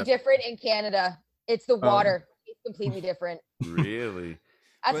 Most Totally definitely. different in Canada. It's the water. It's completely different. Really?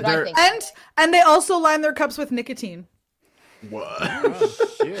 That's But what I they're- think. And they also line their cups with nicotine. What? Oh,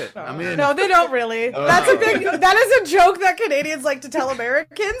 shit. I mean, No, they don't really. That is a joke that Canadians like to tell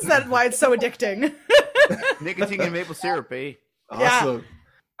Americans. That's why it's so addicting. nicotine and maple syrup, eh? Also,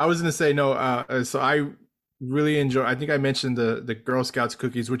 I was gonna say no. So I really enjoy. I think I mentioned the Girl Scouts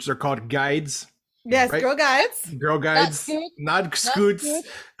cookies, which are called guides. Yes, Right. Girl Guides. Girl guides, Scoots. not scoots. Scoots.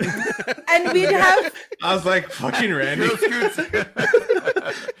 And we'd have I was like, fucking Randy. Girl Scoots.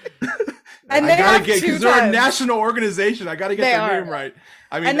 and I they gotta have get two because they're a types. national organization. I gotta get They their are. name right.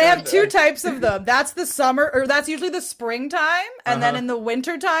 I mean, And they have two types of them. That's the summer, or that's usually the springtime, and then Uh-huh. in the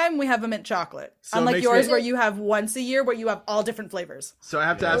winter time we have a mint chocolate. So it Unlike makes yours, me- where you have once a year, where you have all different flavors. So I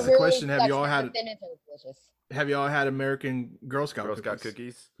have to Yeah. ask the Really question: Have you all special, had but then it's delicious. American Girl Scout Girl Scout cookies?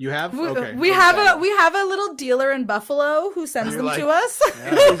 cookies. You have? We, Okay. we have a little dealer in Buffalo who sends You're them to like- us.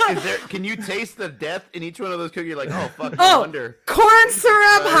 Is there? Can you taste the death in each one of those cookies? You're like, oh fuck, no Oh, wonder. corn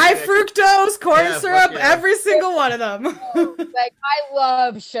syrup, high Okay. fructose, corn Yeah, fuck syrup, yeah. every single one of them. Like I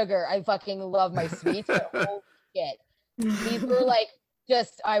love sugar. I fucking love my sweets. But holy shit. These were like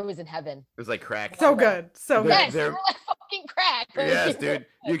I was in heaven. It was like crack. So good, so They're- good. Yes, they were like fucking crack. Yes, dude.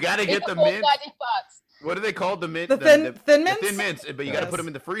 You gotta get the whole mint. goddamn box. What are they called? The mint. The thin the mints. thin mints. But you gotta Yes. put them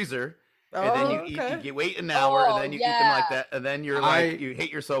in the freezer. Oh, And then okay. you wait an hour, Oh, and then you eat them like yeah. that, and then you're I- like you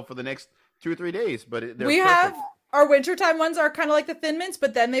hate yourself for the next 2 or 3 days. But they're We perfect. have our wintertime ones are kind of like the thin mints,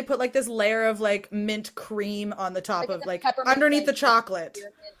 but then they put like this layer of like mint cream on the top Like of the like peppermint underneath the thing. chocolate.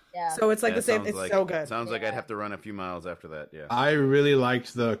 Yeah. So it's like Yeah, the same. sounds It's like- so good. Sounds like I'd Yeah. have to run a few miles after that. Yeah. I really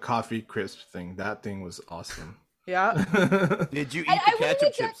liked the coffee crisp thing. That thing was awesome. Yeah. Did you eat I the wouldn't ketchup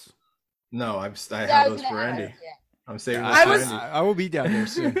exact- chips? No, I Yeah, have I those was for gonna ask, Randy. yeah. I'm saving those I for was- Randy. I will be down there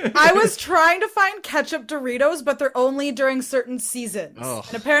soon. I was trying to find ketchup Doritos, but they're only during certain seasons. Oh.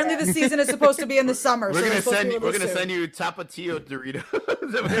 And apparently the season is supposed to be in the summer. We're so gonna they're supposed to send be you. a We're little gonna soon. send you Tapatio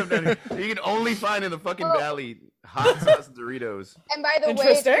Doritos. that we have down here. You can only find in the fucking valley hot sauce Doritos. And by the way, it's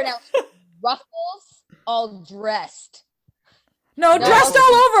Interesting. pronounced Ruffles all dressed. No, No. dressed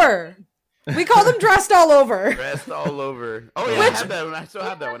all over. We call them dressed all over. Dressed all over. Oh yeah, I Which- have that one. I still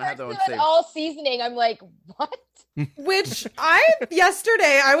have that one. I have that one With saved. all seasoning. I'm like, what? Which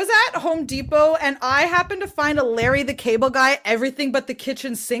yesterday I was at Home Depot and I happened to find a Larry the Cable Guy everything but the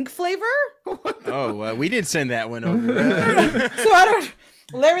kitchen sink flavor. Oh, we didn't send that one over. So I don't.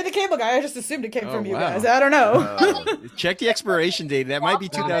 Larry the Cable Guy. I just assumed it came Oh, from you wow. guys. I don't know. Check the expiration date. That might be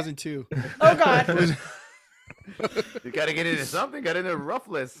 2002. Oh God. You gotta get into something. Got into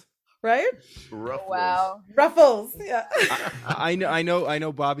Ruffles. Right? Ruffles. Wow. Ruffles. Yeah. I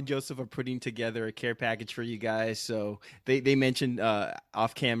know. Bob and Joseph are putting together a care package for you guys. So they mentioned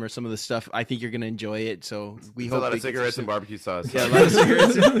off camera some of the stuff. I think you're gonna enjoy it. So we It's a hope lot they of get cigarettes some- and barbecue sauce. Yeah, a lot of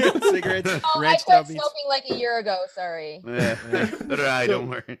cigarettes, cigarettes, Oh, I ranch quit toppings. smoking like a year ago. Sorry. Yeah. So did I. Don't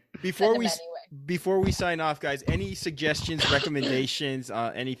worry. Before Send we them anyway. before we sign off, guys, any suggestions, recommendations,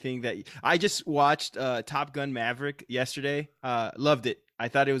 anything that I just watched Top Gun Maverick yesterday. Loved it. I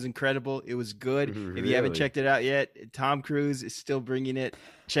thought it was incredible. It was good. If you haven't checked it out yet, Tom Cruise is still bringing it.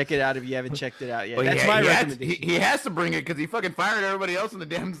 Check it out if you haven't checked it out yet. Well, That's my recommendation. He has to bring it because he fucking fired everybody else in the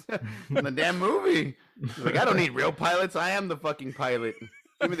damn movie. He's like, I don't need real pilots. I am the fucking pilot.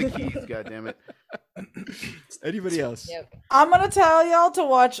 Give me the keys, goddammit. Anybody else? Yep. I'm gonna tell y'all to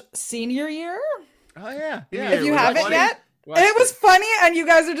watch Senior Year. Oh yeah. If you haven't yet. It was funny, and you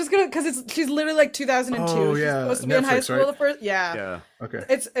guys are just gonna because she's literally like 2002. Oh, She's yeah. supposed to be in Netflix, high school right? the first. Yeah. Okay.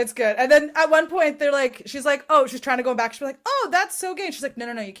 It's good. And then at one point she's like, oh, she's trying to go back. She's like, oh, that's so gay. And she's like,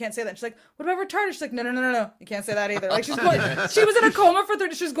 no, you can't say that. And she's like, what about retarded? She's like, no, you can't say that either. Like she was in a coma for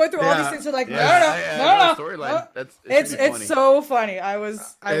 30. She was going through all these things. So like, no. Storyline. It's so funny. I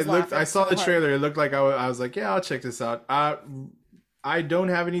saw the trailer. It looked like I was like, yeah, I'll check this out. I don't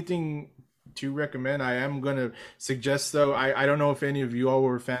have anything to recommend. I am gonna suggest though. I don't know if any of you all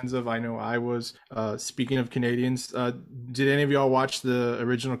were fans of. I know I was. Speaking of Canadians, did any of y'all watch the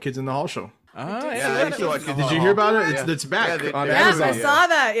original Kids in the Hall show? Did you hear about it? It's back on Amazon. I saw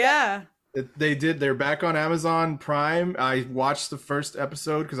that. Yeah. They did. They're back on Amazon Prime. I watched the first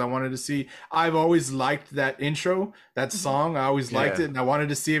episode because I wanted to see. I've always liked that intro, that song. I always liked it, and I wanted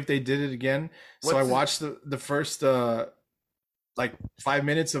to see if they did it again. So I watched the first like 5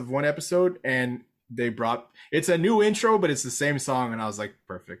 minutes of one episode, and it's a new intro, but it's the same song, and I was like,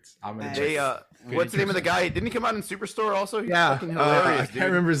 perfect. I'm gonna check. What's the name of the guy? Didn't he come out in Superstore also? He's yeah, fucking hilarious, I can't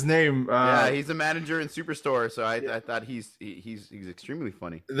remember his name. He's a manager in Superstore, so I thought he's extremely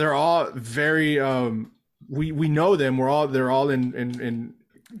funny. They're all very we know them. They're all in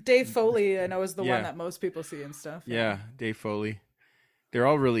Dave Foley, I know, is the one that most people see and stuff. Yeah, Dave Foley. They're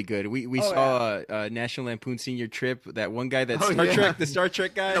all really good. We saw National Lampoon Senior Trip. That one guy, the Star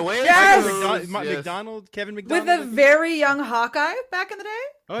Trek guy. Yes! McDonald, Kevin McDonald. With a very young Hawkeye back in the day.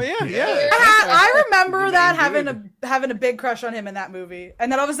 Oh yeah. I remember that having a big crush on him in that movie,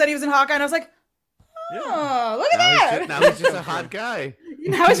 and then all of a sudden he was in Hawkeye, and I was like, oh, look at that! Now he's just a hot guy.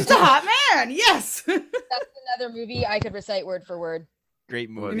 Now he's just a hot man. Yes. That's another movie I could recite word for word. Great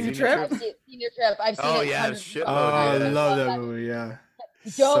movie. Senior Trip. Senior Trip. I've seen it. Shit. I love that movie. Yeah.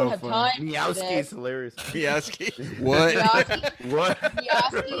 Don't have time. Meowski is hilarious. Meowski. What?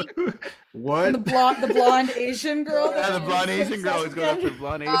 Meowski. What? The blonde Asian girl. Yeah, the blonde Asian girl is going after the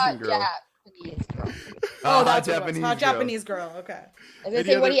blonde Asian girl. Japanese girl. That's Japanese. Hot Japanese girl. Okay. I was gonna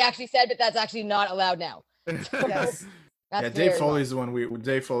say what he actually said, but that's actually not allowed now. Yes. Dave Foley's the one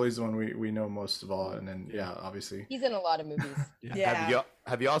we know most of all, and then obviously he's in a lot of movies. Yeah.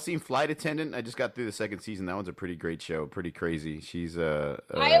 Have y'all seen Flight Attendant? I just got through the second season. That one's a pretty great show, pretty crazy. She's I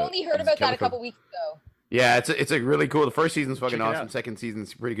only heard about that a couple weeks ago. Yeah, it's a really cool. The first season's fucking awesome. Second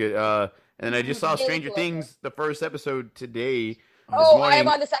season's pretty good. And then I just saw Stranger Things, the first episode today. I am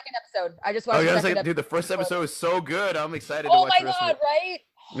on the second episode. I just watched the second episode. Dude, the first episode is so good. I'm excited to watch the rest of it. Right?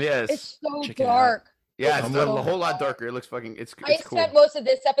 Yes. It's so dark. Yeah, it's a whole lot darker. It looks fucking. It's cool. I spent most of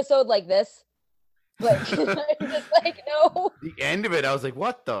this episode like this. Like, I'm just like, no. The end of it, I was like,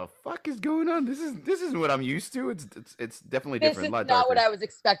 "What the fuck is going on? This isn't what I'm used to. It's definitely different. This is not what I was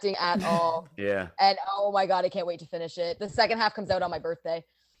expecting at all." Yeah. And oh my god, I can't wait to finish it. The second half comes out on my birthday.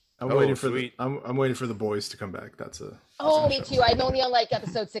 I'm waiting for I'm waiting for the boys to come back. That's me too. I'm only on like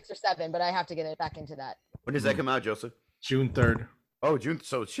episode 6 or 7, but I have to get it back into that. When does that come out, Joseph? June 3rd. Oh, June.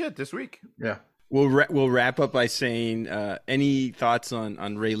 So shit, this week. Yeah. We'll wrap up by saying any thoughts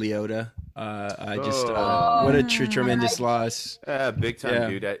on Ray Liotta? What a tremendous loss. Big time,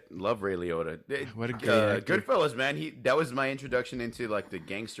 dude. I love Ray Liotta. What a great Goodfellas, man. That was my introduction into like the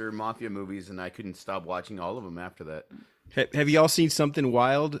gangster mafia movies, and I couldn't stop watching all of them after that. Have you all seen Something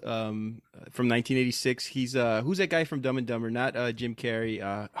Wild from 1986? He's who's that guy from Dumb and Dumber? Not Jim Carrey.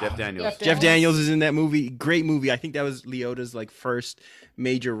 Jeff Daniels. Jeff Daniels is in that movie. Great movie. I think that was Liotta's like first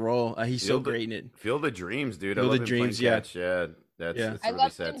major role. He's so great in it. Field of Dreams, dude. Field of Dreams, yeah. That's really I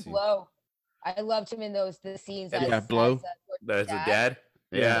loved sad him in Blow. I loved him in the scenes. Blow. As a dad.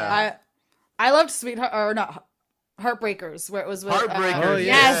 Yeah. I loved Heartbreakers, where it was with Heartbreakers. Oh,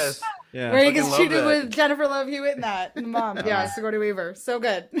 yes. Yeah. Where he gets treated with Jennifer Love Hewitt and that, and the mom. Yeah, Sigourney Weaver. So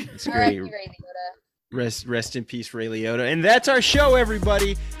good. It's great. Rest in peace, Ray Liotta. And that's our show,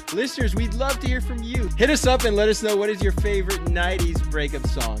 everybody. Listeners, we'd love to hear from you. Hit us up and let us know what is your favorite 90s breakup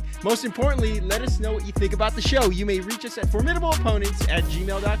song. Most importantly, let us know what you think about the show. You may reach us at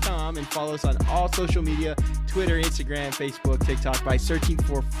formidableopponents@gmail.com and follow us on all social media, Twitter, Instagram, Facebook, TikTok by searching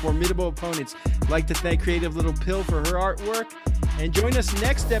for Formidable Opponents. I'd like to thank Creative Little Pill for her artwork. And join us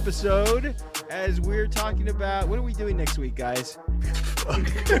next episode as we're talking about, what are we doing next week, guys?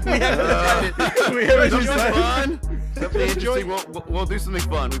 We haven't fun. Something interesting. We'll do something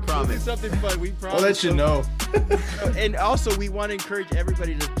fun. We promise. Something fun. We promise. I'll let you know. And also, we want to encourage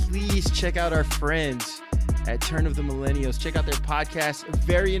everybody to please check out our friends at Turn of the Millennials. Check out their podcast.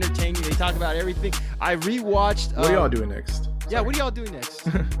 Very entertaining. They talk about everything. I rewatched. What are y'all doing next? Yeah, what are y'all doing next?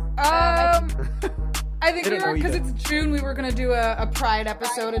 I think because it's June, we were gonna do a Pride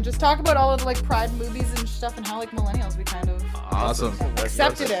episode and just talk about all of the like Pride movies and stuff and how like millennials we kind of Awesome.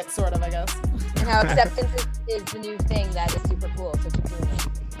 accepted it, sort of, I guess. And how acceptance is the new thing that is super cool. So keep doing it.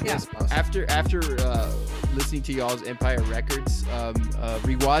 Yeah. After listening to y'all's Empire Records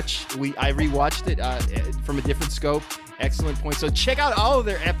rewatch, I rewatched it from a different scope. Excellent point. So check out all of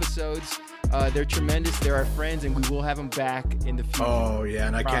their episodes. They're tremendous. They're our friends, and we will have them back in the future. Oh yeah,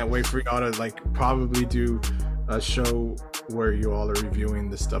 and I can't wait for y'all to like probably do a show where you all are reviewing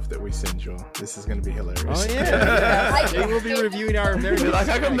the stuff that we send y'all. This is gonna be hilarious. Oh yeah, they will be reviewing our American. Like,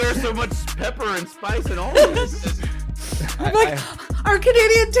 how come there's so much pepper and spice and all this? Our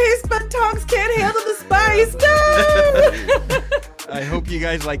Canadian taste bud tongues can't handle the spice. No. I hope you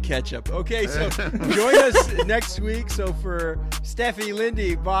guys like ketchup. Okay, so join us next week. So for Steffi,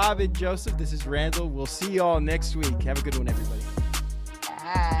 Lindy, Bob, and Joseph, this is Randall. We'll see y'all next week. Have a good one, everybody.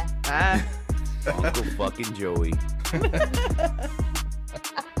 Ah. Uncle fucking Joey.